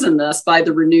child is in this, by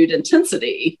the renewed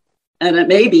intensity. And it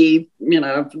may be,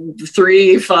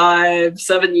 3, 5,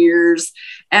 7 years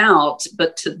out,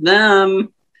 but to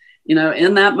them,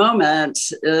 in that moment,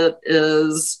 it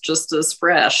is just as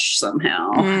fresh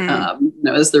somehow,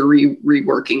 as they're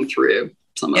reworking through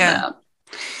some of that.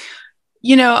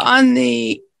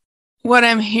 What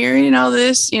I'm hearing in all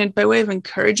this, by way of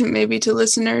encouragement, maybe to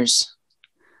listeners,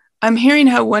 I'm hearing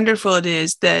how wonderful it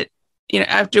is that,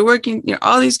 after working,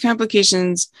 all these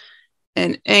complications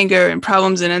and anger and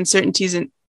problems and uncertainties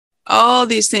and all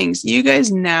these things, you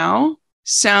guys now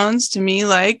sounds to me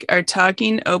like are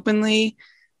talking openly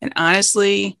and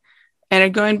honestly and are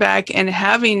going back and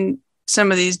having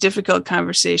some of these difficult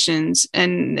conversations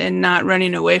and not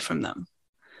running away from them.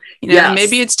 Yes.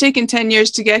 Maybe it's taken 10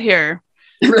 years to get here,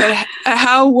 but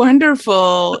how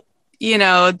wonderful,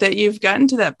 that you've gotten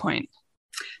to that point.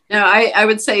 No, I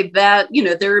would say that,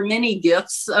 there are many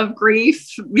gifts of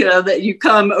grief, that you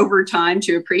come over time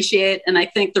to appreciate. And I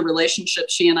think the relationship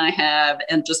she and I have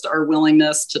and just our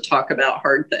willingness to talk about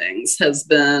hard things has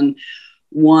been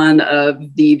one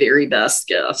of the very best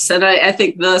gifts. And I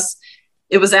think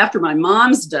it was after my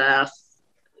mom's death,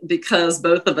 because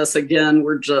both of us, again,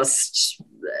 were just,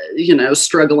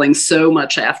 struggling so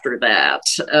much after that,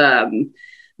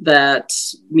 that,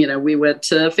 we went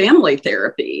to family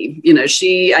therapy.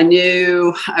 I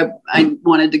knew I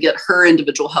wanted to get her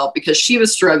individual help because she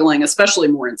was struggling, especially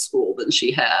more in school than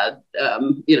she had,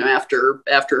 after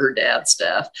her dad's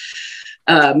death.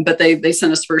 But they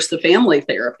sent us first to family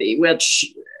therapy,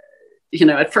 which,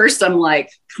 at first I'm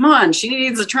like, come on, she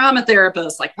needs a trauma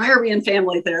therapist. Like, why are we in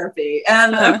family therapy?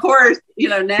 And of course,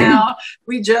 now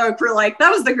we joke, we're like, that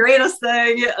was the greatest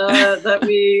thing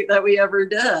that we ever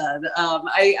did.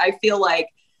 I feel like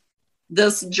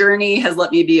this journey has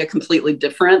let me be a completely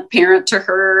different parent to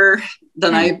her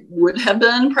than I would have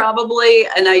been probably.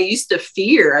 And I used to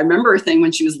fear, I remember a thing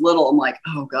when she was little, I'm like,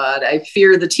 oh God, I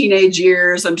fear the teenage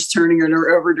years. I'm just turning her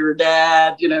over to her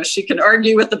dad. She can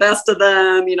argue with the best of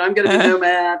them. I'm going to be no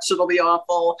match. It'll be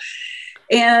awful.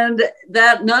 And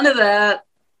that none of that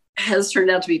has turned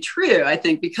out to be true, I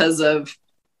think, because of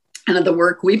kind of the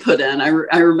work we put in. I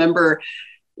remember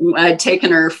I'd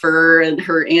taken her for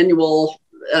her annual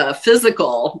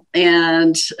physical,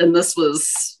 and this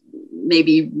was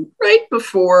maybe right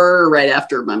before or right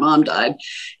after my mom died,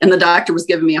 and the doctor was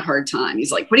giving me a hard time.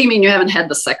 He's like, what do you mean you haven't had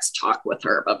the sex talk with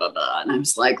her, blah blah blah? And I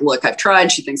was like, look, I've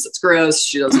tried. She thinks it's gross.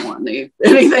 She doesn't want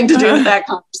anything to do with that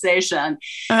conversation.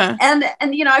 And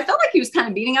I felt like he was kind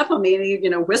of beating up on me, and he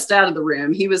whisked out of the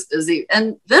room. He was busy.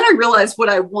 And then I realized what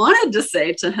I wanted to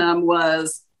say to him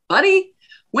was, buddy,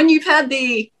 when you've had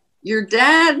your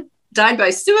dad died by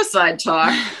suicide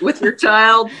talk with your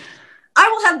child, I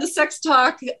will have the sex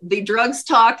talk, the drugs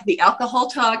talk, the alcohol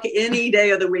talk any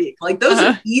day of the week. Like those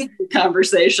are easy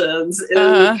conversations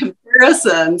in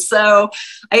comparison. So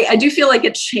I do feel like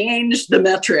it changed the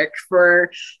metric for,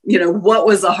 what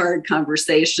was a hard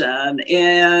conversation.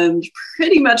 And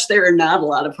pretty much there are not a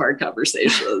lot of hard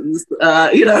conversations,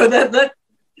 that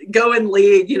go in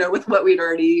league, with what we'd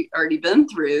already been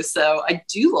through. So I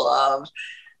do love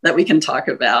that we can talk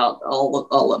about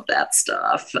all of that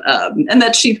stuff, and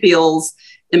that she feels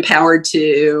empowered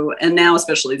to. And now,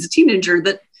 especially as a teenager,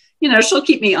 that, she'll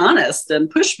keep me honest and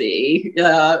push me,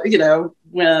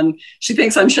 when she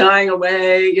thinks I'm shying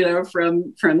away,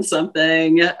 from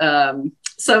something.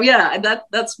 So yeah,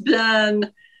 that's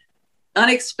been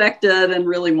unexpected and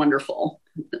really wonderful.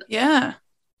 Yeah.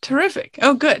 Terrific.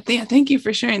 Oh, good. Yeah. Thank you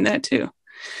for sharing that too.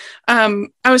 I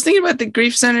was thinking about the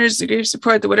grief centers, the grief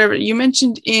support, the whatever. You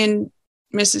mentioned in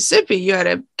Mississippi, you had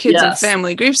a kids and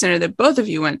family grief center that both of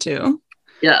you went to.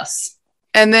 Yes.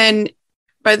 And then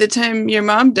by the time your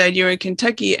mom died, you were in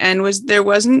Kentucky, and there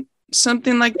wasn't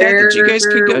something like that you guys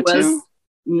could go to?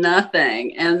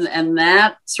 Nothing. And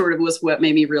that sort of was what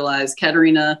made me realize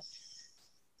Katarina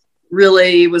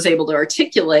really was able to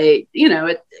articulate,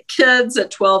 kids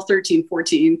at 12, 13,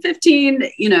 14, 15,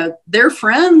 their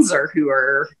friends are who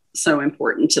are so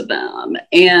important to them.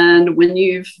 And when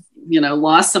you've,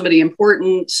 lost somebody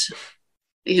important,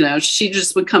 she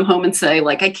just would come home and say,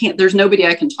 like, there's nobody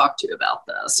I can talk to about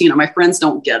this. My friends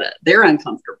don't get it. They're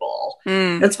uncomfortable.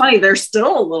 It's funny. They're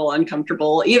still a little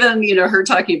uncomfortable, even, her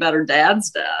talking about her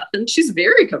dad's death. And she's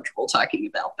very comfortable talking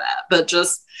about that, but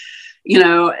just,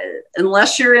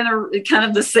 unless you're in a kind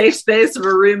of the safe space of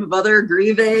a room of other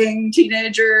grieving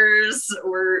teenagers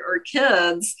or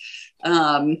kids,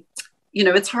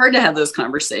 it's hard to have those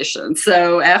conversations.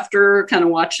 So after kind of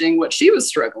watching what she was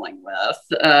struggling with,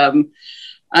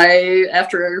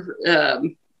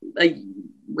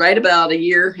 right about a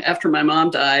year after my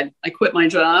mom died, I quit my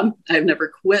job. I've never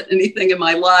quit anything in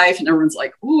my life. And everyone's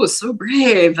like, ooh, so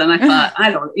brave. And I thought,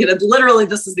 literally,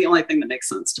 this is the only thing that makes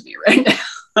sense to me right now.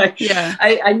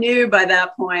 I knew by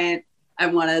that point I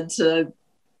wanted to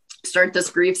start this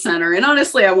grief center. And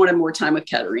honestly, I wanted more time with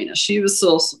Katarina. She was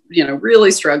still,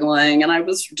 really struggling. And I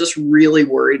was just really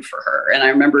worried for her. And I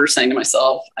remember saying to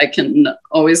myself, I can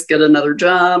always get another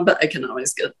job. I can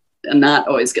always not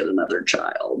always get another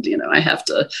child.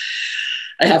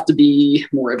 I have to be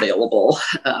more available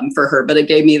for her. But it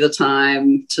gave me the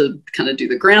time to kind of do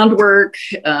the groundwork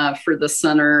for the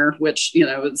center, which,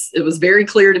 it was very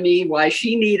clear to me why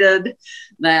she needed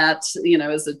that,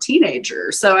 as a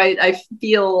teenager. So I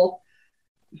feel,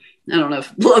 I don't know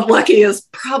if lucky is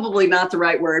probably not the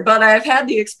right word, but I've had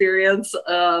the experience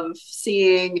of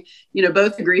seeing,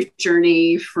 both the grief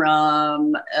journey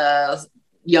from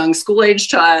young school age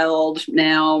child,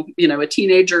 now, a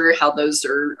teenager, how those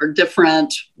are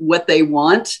different, what they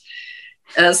want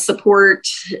as support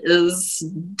is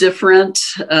different.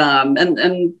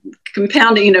 And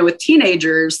compounding, with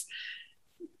teenagers,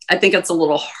 I think it's a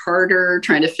little harder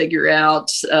trying to figure out,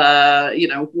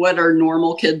 what are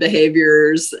normal kid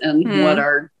behaviors and what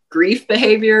are grief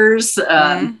behaviors.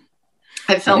 I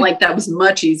felt like that was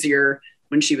much easier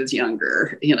when she was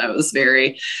younger. It was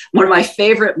one of my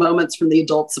favorite moments from the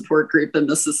adult support group in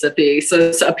Mississippi.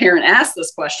 So a parent asked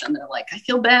this question. They're like, I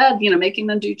feel bad, making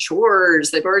them do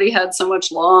chores. They've already had so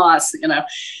much loss, and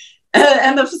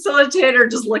the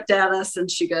facilitator just looked at us and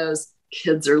she goes,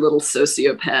 kids are little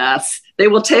sociopaths. They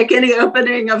will take any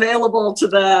opening available to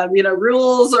them.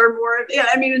 Rules are more,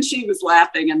 and she was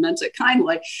laughing and meant it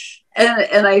kindly.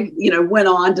 And I, went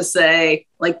on to say,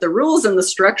 like, the rules and the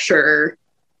structure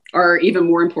are even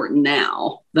more important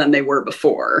now than they were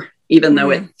before, even though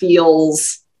it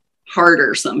feels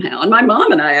harder somehow. And my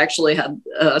mom and I actually had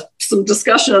some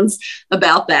discussions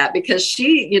about that, because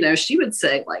she would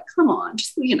say, like, come on,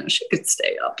 just, she could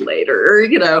stay up later,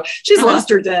 or, she's lost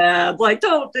her dad. Like,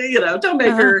 don't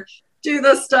make her do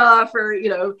this stuff, or,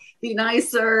 be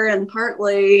nicer. And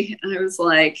partly I was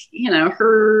like,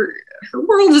 her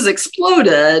world has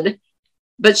exploded.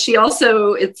 But she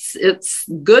also, it's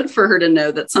good for her to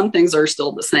know that some things are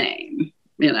still the same,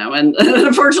 and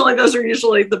unfortunately, those are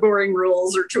usually the boring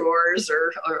rules or chores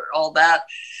or all that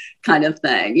kind of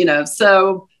thing,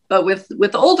 So, but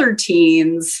with older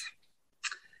teens,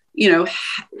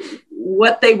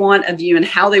 what they want of you and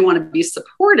how they want to be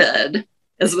supported,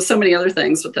 as with so many other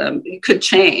things with them, it could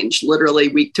change literally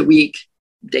week to week,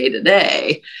 day to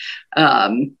day.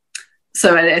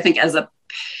 So I think as a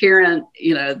parent,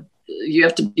 you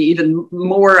have to be even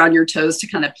more on your toes to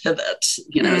kind of pivot,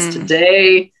 is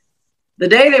today the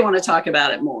day they want to talk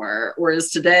about it more, or is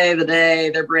today the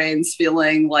day their brain's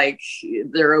feeling like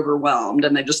they're overwhelmed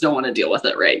and they just don't want to deal with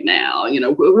it right now,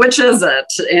 which is it?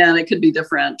 And it could be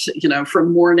different,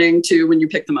 from morning to when you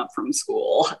pick them up from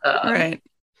school.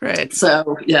 Right.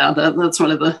 So yeah, that's one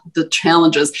of the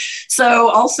challenges. So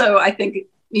also I think,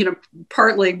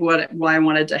 partly why I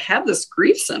wanted to have this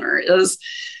grief center is,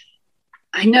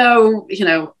 I know,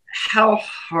 how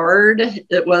hard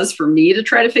it was for me to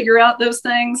try to figure out those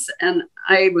things. And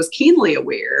I was keenly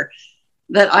aware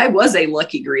that I was a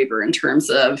lucky griever in terms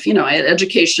of, I had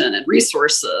education and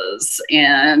resources,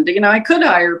 and, I could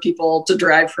hire people to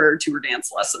drive her to her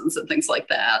dance lessons and things like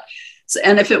that. So,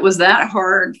 and if it was that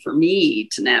hard for me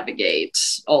to navigate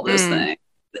all those things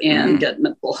and get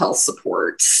mental health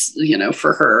supports,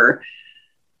 for her,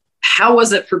 how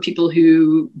was it for people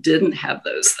who didn't have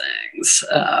those things?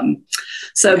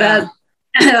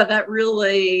 That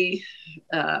really,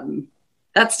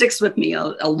 that sticks with me a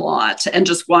lot. And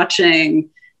just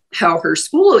watching how her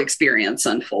school experience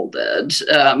unfolded,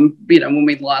 when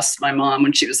we lost my mom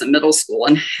when she was in middle school,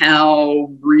 and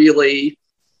how really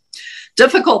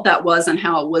difficult that was, and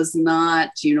how it was not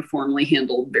uniformly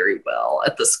handled very well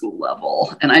at the school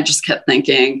level. And I just kept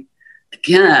thinking,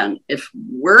 again, if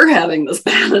we're having this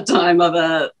bad a time of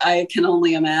it, I can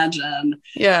only imagine,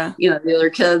 the other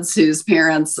kids whose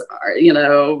parents are,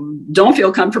 don't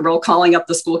feel comfortable calling up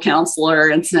the school counselor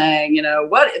and saying,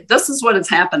 this is what is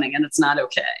happening and it's not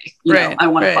okay. I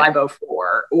want a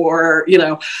 504, or,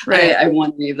 I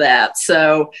want to do that.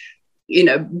 So,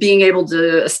 being able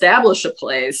to establish a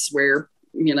place where,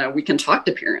 we can talk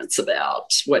to parents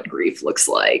about what grief looks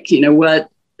like,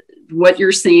 what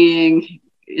you're seeing,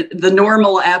 the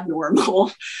normal,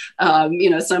 abnormal,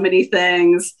 so many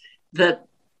things that,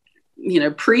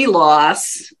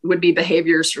 pre-loss would be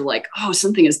behaviors for like, oh,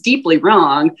 something is deeply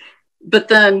wrong. But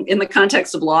then in the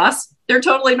context of loss, they're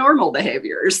totally normal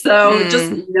behaviors. So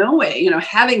just knowing,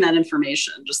 having that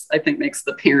information just, I think, makes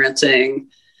the parenting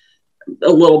a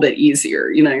little bit easier.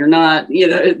 You're not, you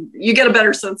get a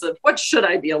better sense of what should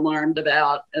I be alarmed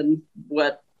about and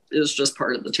what is just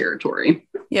part of the territory.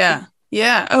 Yeah.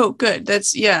 Yeah. Oh, good.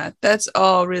 That's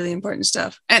all really important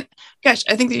stuff. And gosh,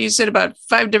 I think that you said about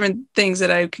 5 different things that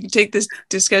I could take this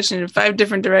discussion in 5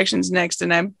 different directions next,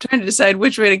 and I'm trying to decide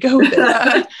which way to go with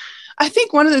it. I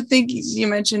think one of the things you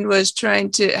mentioned was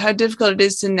how difficult it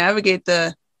is to navigate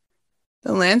the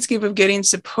landscape of getting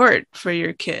support for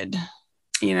your kid.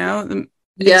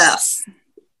 Yes.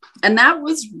 And that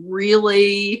was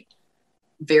really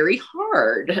very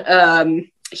hard.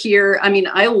 Here, I mean,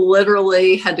 I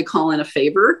literally had to call in a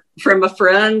favor from a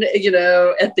friend,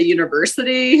 at the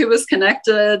university who was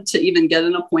connected to even get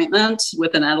an appointment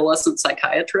with an adolescent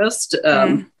psychiatrist.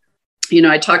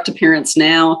 I talk to parents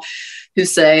now who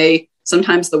say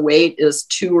sometimes the wait is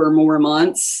 2 or more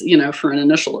months, for an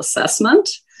initial assessment.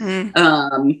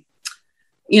 And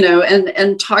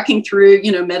talking through,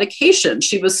 medication.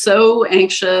 She was so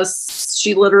anxious.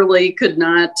 She literally could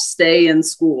not stay in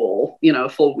school, a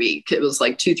full week. It was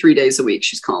like 2-3 days a week.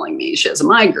 She's calling me. She has a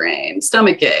migraine,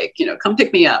 stomach ache, come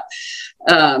pick me up.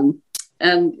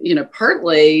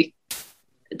 Partly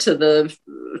to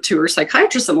her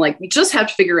psychiatrist, I'm like, we just have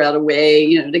to figure out a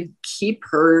way, to keep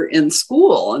her in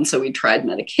school. And so we tried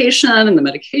medication, and the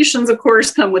medications, of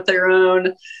course, come with their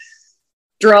own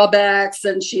drawbacks,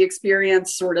 and she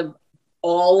experienced sort of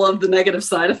all of the negative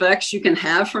side effects you can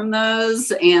have from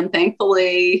those. And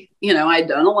thankfully, I'd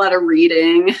done a lot of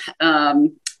reading,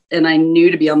 and I knew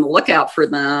to be on the lookout for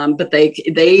them, but they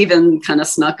even kind of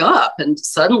snuck up. And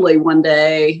suddenly one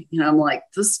day, I'm like,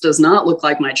 this does not look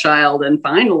like my child. And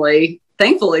finally,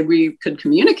 thankfully, we could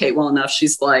communicate well enough.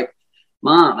 She's like,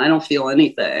 Mom, I don't feel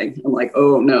anything. I'm like,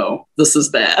 oh no, this is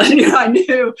bad. I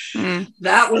knew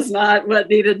that was not what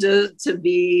needed to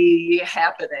be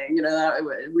happening. I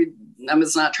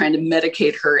was not trying to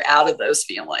medicate her out of those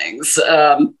feelings.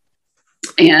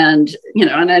 And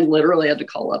I literally had to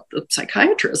call up the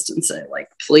psychiatrist and say, like,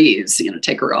 please,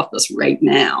 take her off this right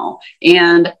now.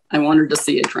 And I want her to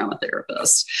see a trauma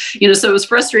therapist, so it was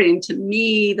frustrating to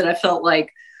me that I felt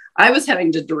like I was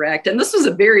having to direct, and this was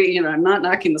a very, I'm not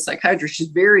knocking the psychiatrist, she's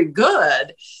very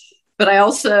good, but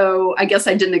I guess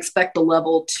I didn't expect the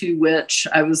level to which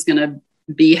I was going to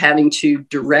be having to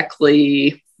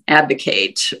directly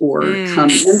advocate or come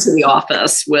into the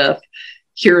office with,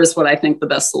 here is what I think the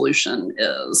best solution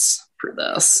is for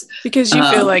this. Because you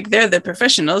feel like they're the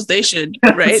professionals, they should,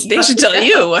 right? They should tell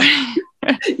you.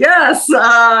 Yes, and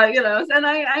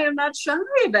I am not shy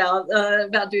about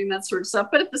doing that sort of stuff.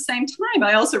 But at the same time,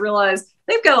 I also realize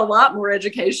they've got a lot more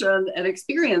education and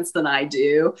experience than I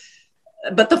do.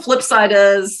 But the flip side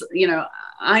is,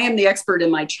 I am the expert in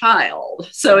my child,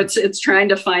 so it's trying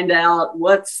to find out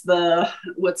what's the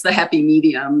happy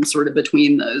medium sort of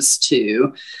between those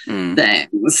two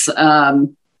things.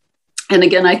 And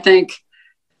again, I think,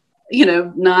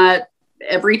 not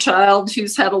every child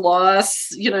who's had a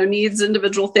loss, needs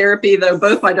individual therapy, though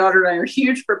both my daughter and I are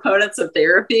huge proponents of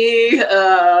therapy,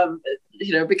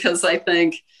 because I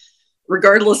think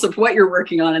regardless of what you're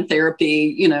working on in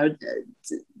therapy,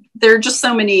 there are just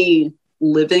so many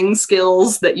living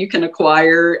skills that you can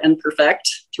acquire and perfect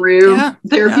through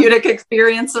therapeutic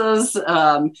experiences.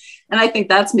 And I think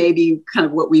that's maybe kind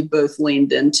of what we both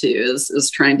leaned into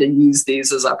is trying to use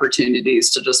these as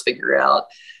opportunities to just figure out,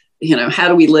 how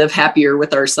do we live happier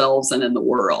with ourselves and in the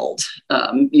world,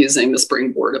 using the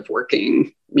springboard of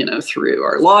working, through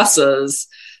our losses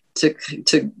to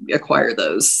acquire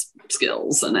those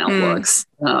skills and outlooks.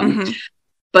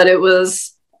 But it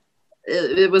was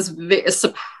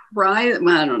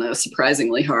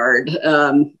surprisingly hard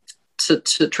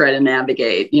to try to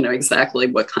navigate, exactly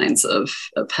what kinds of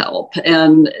help.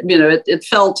 And, it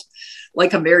felt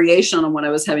like a variation on what I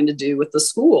was having to do with the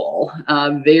school,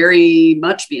 very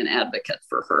much be an advocate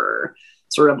for her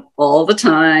sort of all the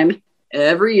time,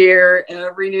 every year,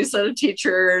 every new set of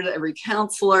teachers, every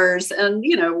counselors. And,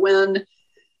 when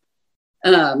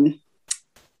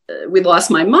we lost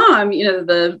my mom,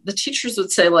 the teachers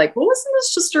would say, like, well, wasn't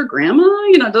this just her grandma?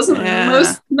 Doesn't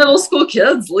most middle school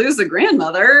kids lose a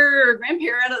grandmother or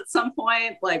grandparent at some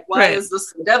point? Like, why is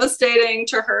this so devastating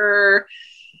to her?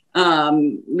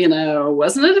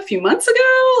 Wasn't it a few months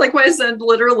ago? Like, why is that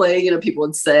literally, people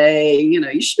would say,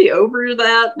 you should be over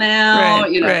that now,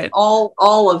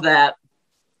 all of that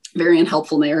very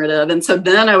unhelpful narrative. And so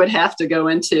then I would have to go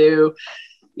into,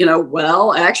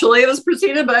 well, actually it was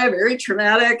preceded by a very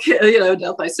traumatic,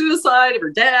 death by suicide of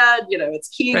her dad, it's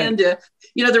keying into,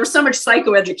 there was so much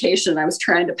psychoeducation I was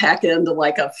trying to pack into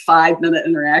like a 5-minute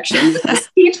interaction with this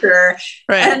teacher.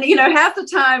 And, half the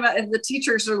time the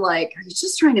teachers are like, are you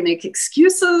just trying to make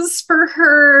excuses for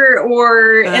her?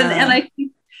 Or, and I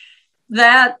think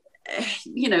that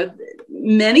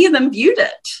many of them viewed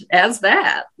it as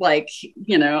that, like,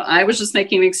 I was just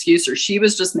making an excuse, or she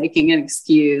was just making an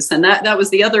excuse. And that was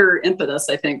the other impetus,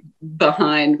 I think,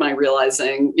 behind my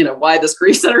realizing, why this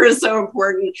grief center is so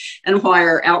important and why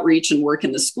our outreach and work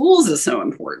in the schools is so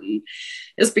important,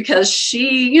 is because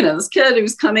she, this kid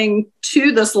who's coming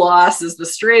to this loss is the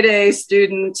straight A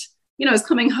student, is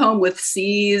coming home with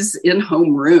C's in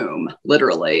homeroom,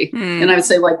 literally. And I would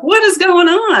say, like, what is going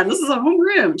on? This is a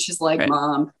homeroom. She's like, right.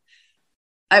 Mom,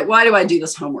 why do I do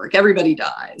this homework? Everybody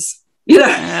dies, and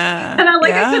I'm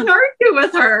like, I couldn't argue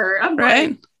with her. I'm right.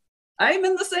 Like, I'm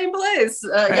in the same place.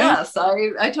 Right. Yes,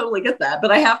 I totally get that.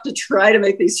 But I have to try to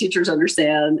make these teachers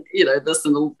understand, this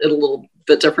in a little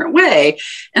bit different way.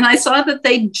 And I saw that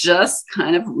they just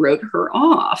kind of wrote her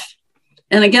off.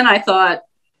 And again, I thought,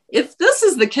 if this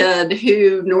is the kid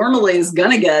who normally is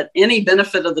going to get any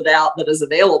benefit of the doubt that is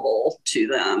available to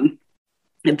them,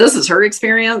 if this is her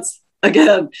experience,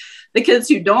 again, the kids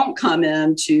who don't come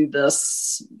into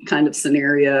this kind of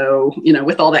scenario,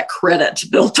 with all that credit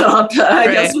built up,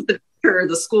 I guess, with the teacher,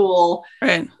 the school,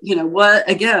 right.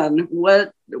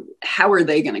 How are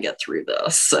they going to get through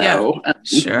this? So,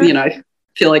 sure. I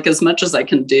feel like as much as I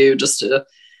can do just to,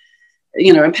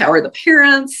 empower the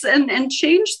parents and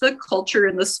change the culture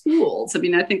in the schools. I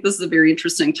mean, I think this is a very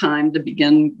interesting time to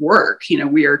begin work.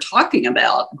 We are talking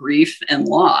about grief and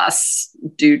loss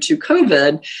due to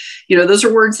COVID. Those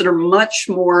are words that are much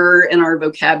more in our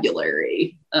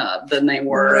vocabulary than they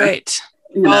were. Right.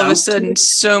 All of a sudden,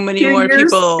 so many more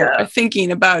people are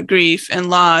thinking about grief and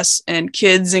loss and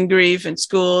kids and grief and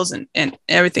schools and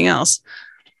everything else.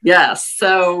 Yes.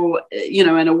 So,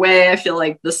 in a way, I feel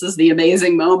like this is the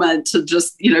amazing moment to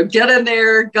just, get in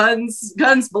there, guns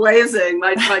blazing.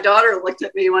 My daughter looked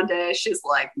at me one day. She's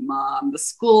like, Mom, the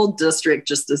school district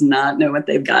just does not know what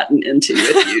they've gotten into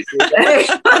with you today.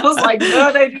 I was like,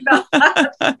 no, they do not.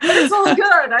 It's all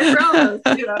good. I promise.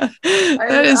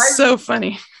 That is so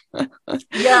funny.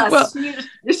 Yes, well,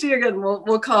 she again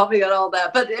will call me and all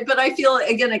that. But I feel,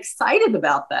 again, excited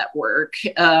about that work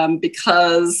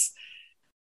because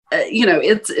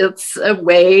it's a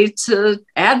way to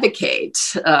advocate.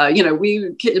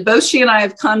 Both she and I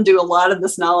have come to a lot of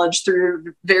this knowledge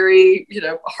through very,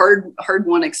 hard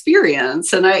won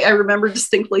experience. And I remember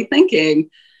distinctly thinking,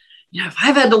 if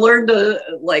I've had to learn to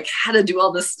how to do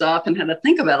all this stuff and how to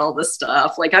think about all this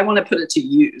stuff, I want to put it to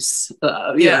use,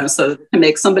 so to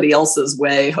make somebody else's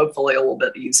way, hopefully a little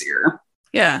bit easier.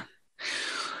 Yeah.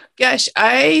 Gosh,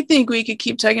 I think we could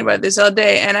keep talking about this all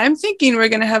day. And I'm thinking we're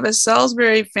going to have a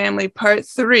Salisbury Family Part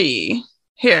 3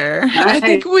 here. Nice. I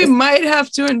think we might have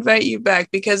to invite you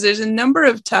back because there's a number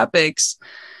of topics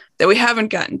that we haven't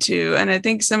gotten to. And I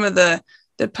think some of the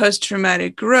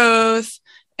post-traumatic growth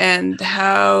and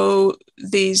how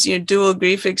these dual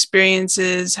grief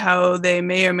experiences, how they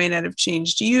may or may not have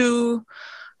changed you.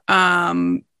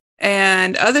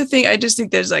 And other thing, I just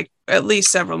think there's at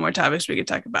least several more topics we could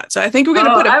talk about. So I think we're going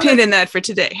to put a pin in that for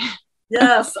today.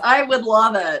 Yes, I would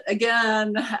love it.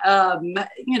 Again,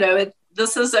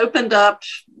 this has opened up,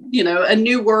 a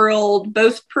new world,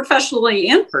 both professionally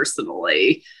and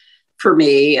personally for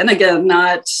me. And again,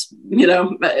 not,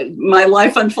 my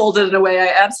life unfolded in a way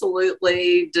I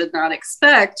absolutely did not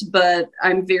expect, but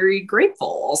I'm very grateful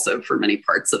also for many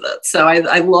parts of it. So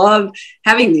I love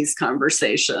having these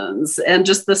conversations and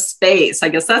just the space. I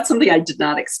guess that's something I did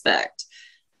not expect.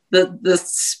 The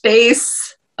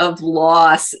space of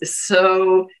loss is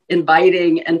so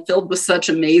inviting and filled with such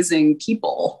amazing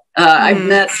people. I've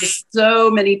met just so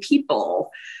many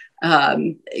people,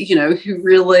 who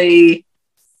really,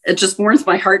 it just warms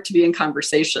my heart to be in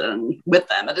conversation with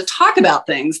them and to talk about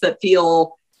things that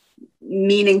feel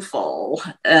meaningful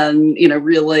and,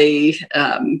 really,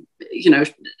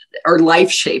 are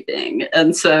life shaping.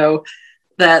 And so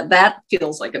that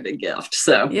feels like a big gift.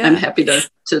 So I'm happy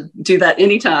to do that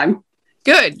anytime.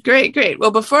 Good. Great.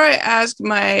 Well, before I ask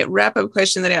my wrap-up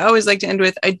question that I always like to end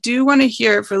with, I do want to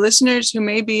hear for listeners who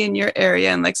may be in your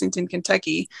area in Lexington,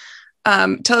 Kentucky,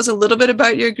 tell us a little bit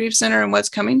about your grief center and what's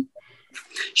coming.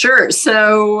 Sure.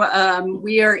 So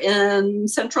we are in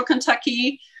Central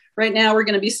Kentucky. Right now, we're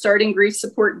going to be starting grief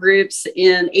support groups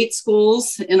in 8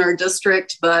 schools in our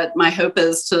district, but my hope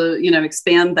is to,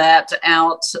 expand that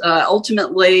out.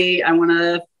 Ultimately, I want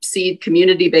to seed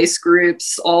community-based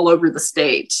groups all over the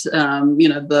state.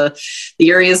 The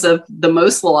areas of the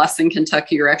most loss in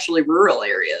Kentucky are actually rural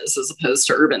areas as opposed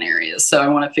to urban areas. So I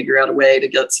want to figure out a way to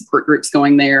get support groups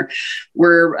going there.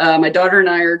 My daughter and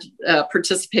I are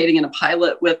participating in a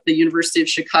pilot with the University of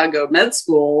Chicago Med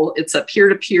School. It's a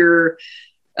peer-to-peer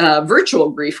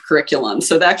virtual grief curriculum.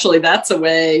 So actually that's a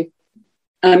way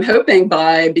I'm hoping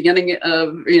by beginning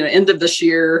of, end of this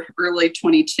year, early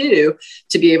 22,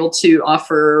 to be able to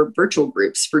offer virtual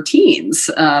groups for teens.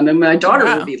 And my daughter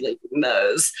will be leading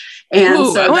those. And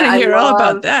so I want to hear all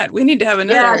about that. We need to have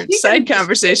another side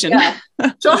conversation. Yeah,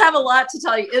 she'll have a lot to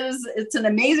tell you. It's an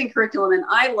amazing curriculum. And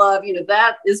I love,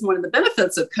 that is one of the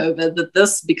benefits of COVID, that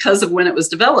this, because of when it was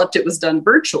developed, it was done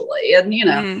virtually.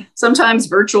 And, sometimes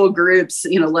virtual groups,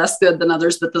 less good than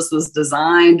others, but this was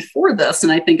designed for this,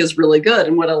 and I think is really good.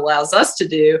 And what it allows us to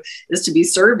do is to be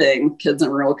serving kids in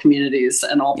rural communities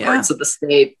and all parts of the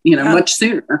state, much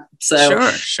sooner. So,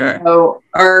 sure. So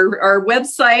our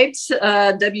website,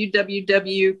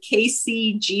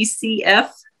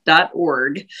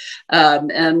 www.kcgcf.org.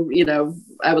 And,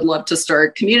 I would love to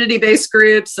start community-based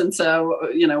groups. And so,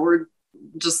 we're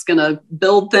just going to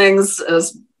build things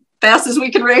as fast as we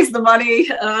can raise the money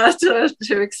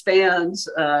to expand.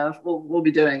 We'll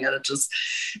be doing it.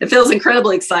 It feels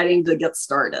incredibly exciting to get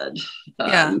started.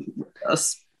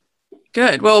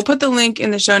 Good. Well, we'll put the link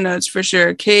in the show notes for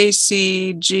sure.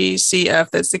 KCGCF,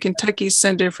 that's the Kentucky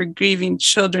Center for Grieving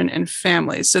Children and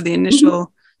Families. So the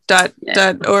initial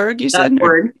 .org, you said?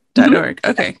 .org.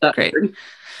 Okay, great.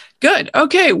 Good.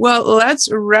 Okay. Well, let's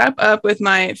wrap up with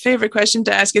my favorite question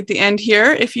to ask at the end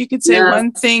here. If you could say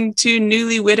one thing to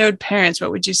newly widowed parents,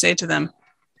 what would you say to them?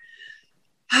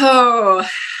 Oh,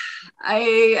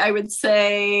 I would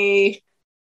say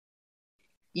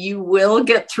you will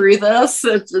get through this.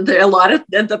 There are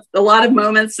a lot of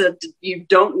moments that you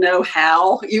don't know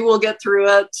how you will get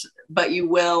through it, but you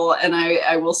will. And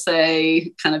I will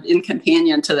say, kind of in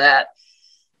companion to that,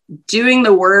 doing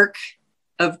the work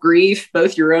of grief,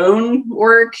 both your own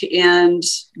work and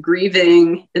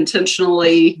grieving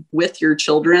intentionally with your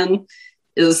children,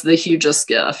 is the hugest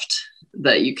gift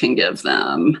that you can give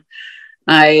them.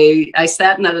 I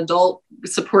sat in an adult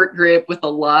support group with a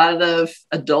lot of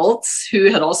adults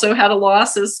who had also had a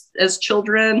loss as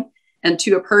children. And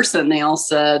to a person, they all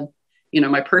said,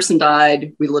 my person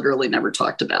died. We literally never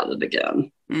talked about it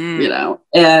again,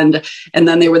 and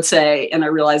then they would say, and I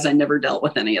realized I never dealt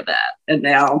with any of that. And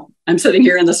now I'm sitting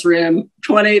here in this room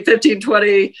 15,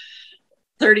 20,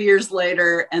 30 years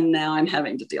later, and now I'm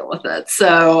having to deal with it.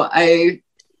 So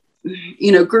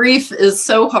grief is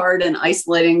so hard and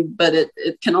isolating, but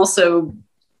it can also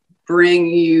bring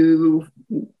you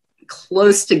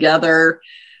close together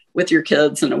with your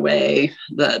kids in a way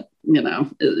that,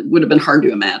 it would have been hard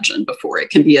to imagine before. It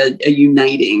can be a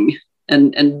uniting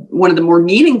and one of the more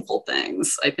meaningful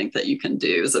things I think that you can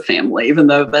do as a family, even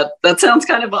though that sounds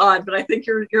kind of odd, but I think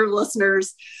your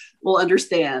listeners will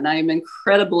understand. I am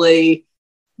incredibly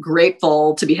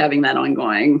grateful to be having that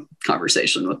ongoing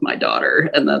conversation with my daughter.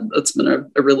 And that's been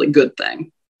a really good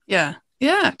thing. Yeah,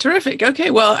 terrific.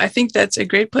 Okay, well, I think that's a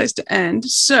great place to end.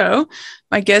 So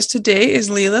my guest today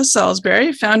is Leila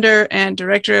Salisbury, founder and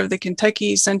director of the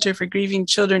Kentucky Center for Grieving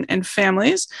Children and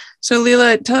Families. So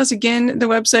Leila, tell us again the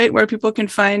website where people can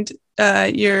find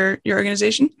your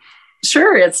organization.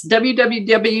 Sure, it's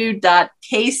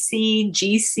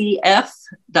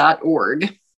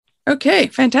www.kcgcf.org. Okay,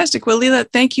 fantastic. Well, Leila,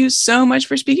 thank you so much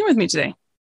for speaking with me today.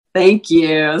 Thank you.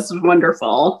 This was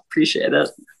wonderful. Appreciate it.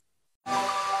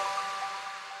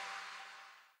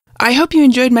 I hope you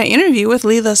enjoyed my interview with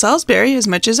Leila Salisbury as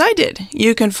much as I did.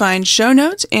 You can find show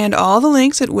notes and all the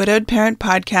links at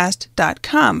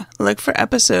widowedparentpodcast.com. Look for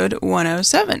episode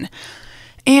 107.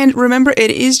 And remember,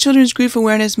 it is Children's Grief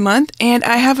Awareness Month, and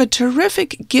I have a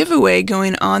terrific giveaway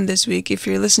going on this week. If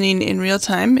you're listening in real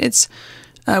time, it's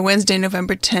Wednesday,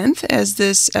 November 10th, as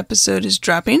this episode is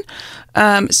dropping.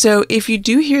 So if you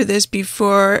do hear this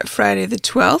before Friday the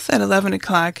 12th at 11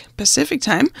 o'clock Pacific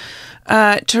time,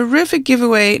 terrific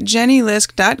giveaway,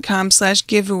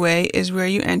 jennylisk.com/giveaway is where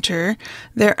you enter.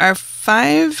 There are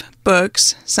 5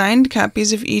 books, signed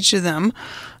copies of each of them.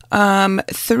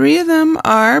 3 of them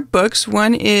are books.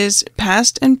 One is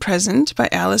Past and Present by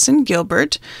Allison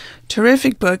Gilbert.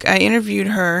 Terrific book. I interviewed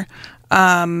her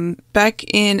back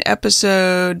in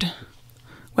episode,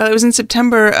 it was in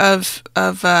September of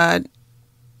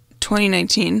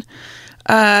 2019.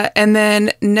 And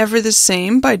then Never the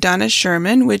Same by Donna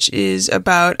Sherman, which is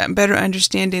about better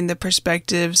understanding the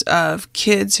perspectives of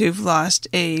kids who've lost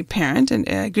a parent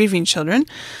and grieving children.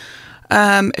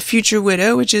 Future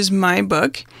Widow, which is my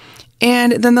book.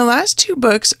 And then the last 2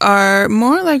 books are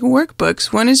more like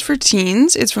workbooks. One is for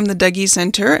teens. It's from the Dougie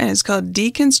Center, and it's called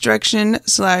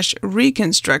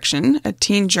Deconstruction/Reconstruction, a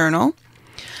teen journal.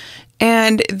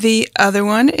 And the other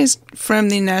one is from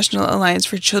the National Alliance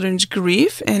for Children's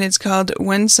Grief, and it's called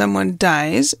When Someone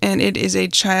Dies, and it is a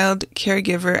child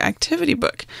caregiver activity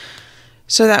book.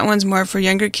 So that one's more for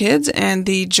younger kids, and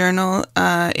the journal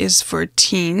is for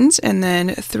teens, and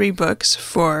then 3 books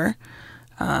for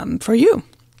you.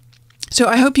 So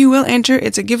I hope you will enter.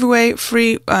 It's a giveaway.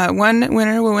 Free. One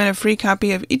winner will win a free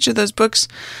copy of each of those books.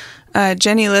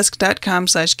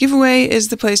 JennyLisk.com/giveaway is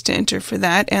the place to enter for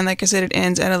that. And like I said, it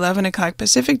ends at 11 o'clock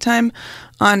Pacific time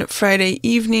on Friday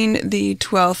evening, the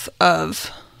 12th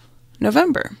of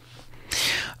November.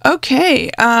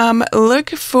 Okay, look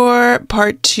for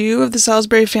part 2 of the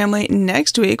Salisbury Family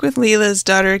next week with Leila's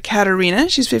daughter, Katarina.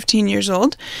 She's 15 years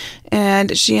old,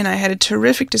 and she and I had a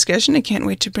terrific discussion. I can't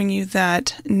wait to bring you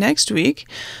that next week.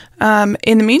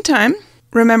 In the meantime,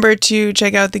 remember to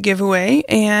check out the giveaway,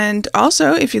 and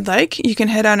also, if you'd like, you can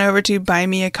head on over to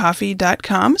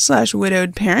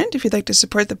buymeacoffee.com/widowedparent if you'd like to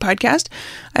support the podcast.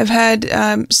 I've had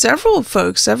several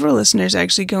listeners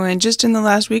actually go in just in the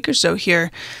last week or so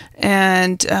here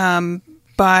and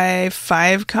buy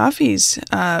 5 coffees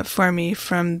for me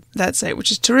from that site,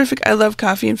 which is terrific. I love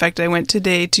coffee. In fact, I went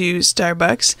today to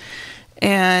Starbucks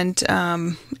and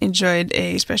enjoyed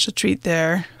a special treat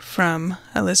there from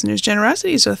a listener's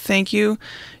generosity. So thank you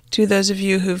to those of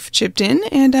you who've chipped in,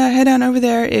 and head on over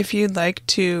there if you'd like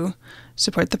to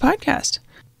support the podcast.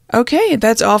 Okay,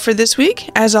 that's all for this week.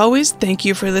 As always, thank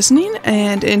you for listening,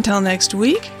 and until next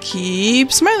week,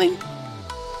 keep smiling.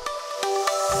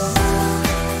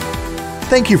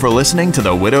 Thank you for listening to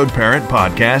the Widowed Parent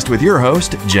Podcast with your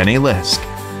host, Jenny Lisk.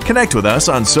 Connect with us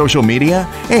on social media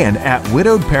and at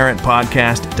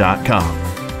widowedparentpodcast.com.